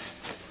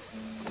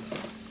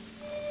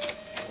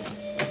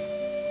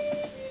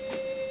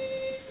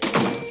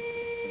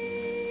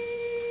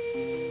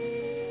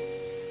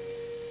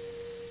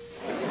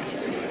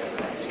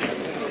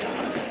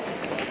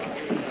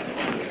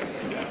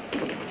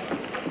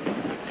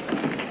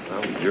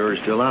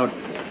 Jury's still out.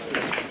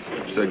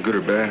 Is that good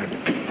or bad?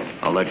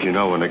 I'll let you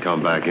know when they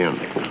come back in.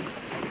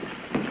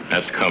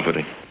 That's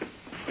comforting.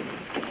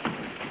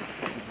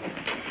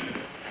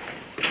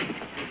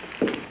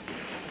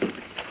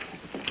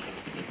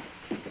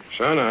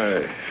 Son,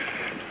 I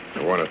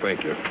want to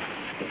thank you.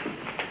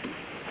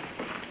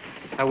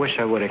 I wish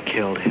I would have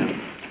killed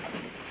him.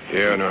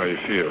 Yeah, I know how you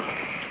feel.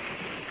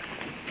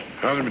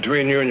 How's it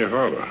between you and your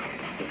father?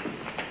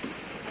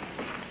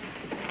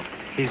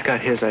 He's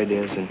got his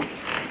ideas, and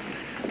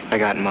I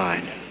got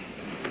mine.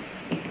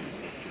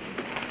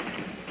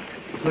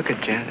 Look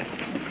at Janet.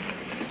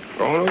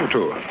 Go on over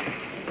to her.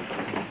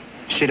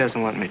 She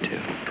doesn't want me to.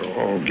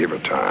 Oh, give her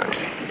time.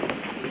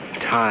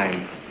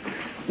 Time.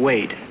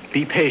 Wait.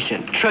 Be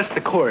patient. Trust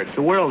the courts.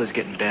 The world is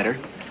getting better.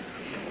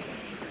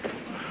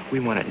 We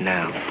want it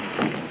now.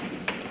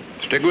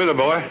 Stick with her,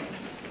 boy.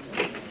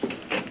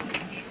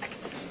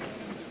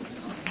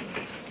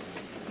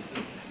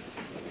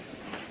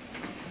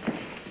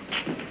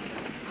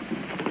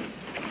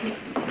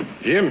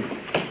 Jim,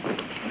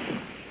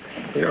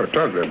 you ought to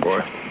talk to that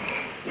boy.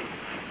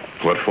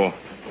 What for?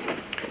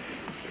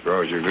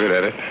 Because you're good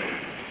at it.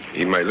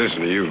 He might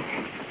listen to you.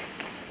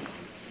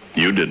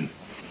 You didn't.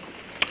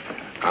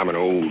 I'm an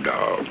old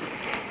dog.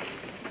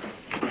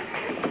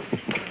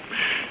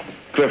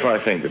 Cliff, I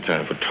think the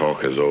time for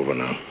talk is over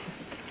now.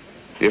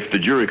 If the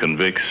jury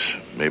convicts,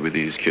 maybe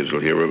these kids will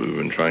hear what we've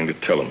been trying to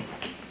tell them.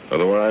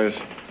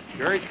 Otherwise...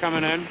 Jury's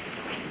coming in.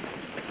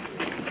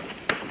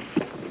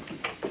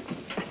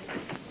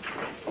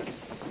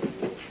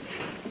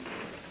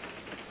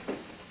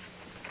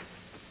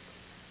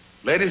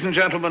 Ladies and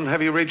gentlemen,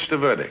 have you reached a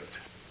verdict?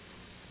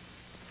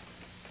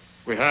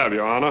 We have,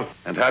 Your Honor.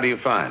 And how do you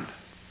find?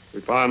 We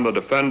find the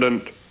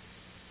defendant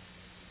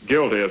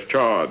guilty as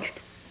charged.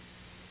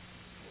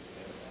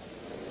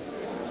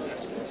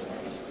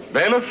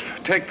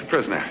 Bailiff, take the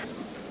prisoner.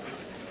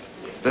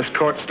 This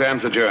court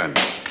stands adjourned.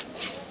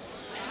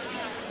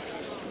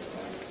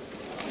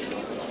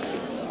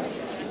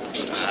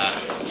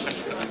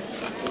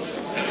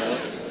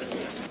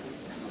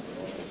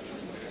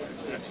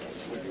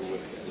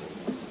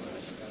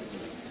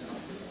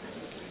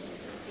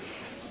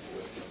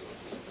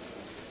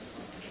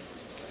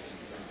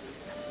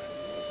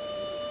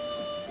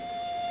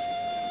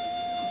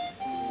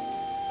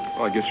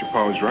 Well, I guess your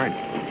pa was right.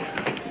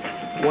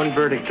 One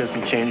verdict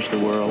doesn't change the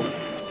world.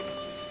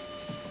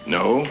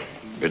 No,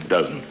 it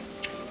doesn't.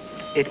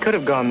 It could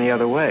have gone the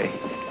other way.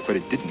 But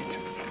it didn't.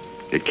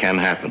 It can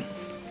happen.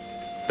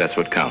 That's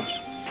what counts.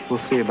 We'll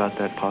see about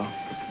that, Pa.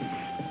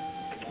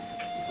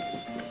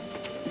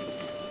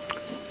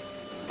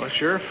 Well,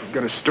 Sheriff, we've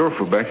got a store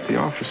for back at the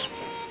office.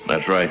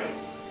 That's right.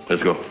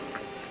 Let's go.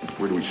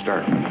 Where do we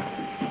start?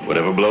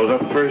 Whatever blows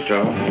up first,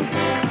 Charles.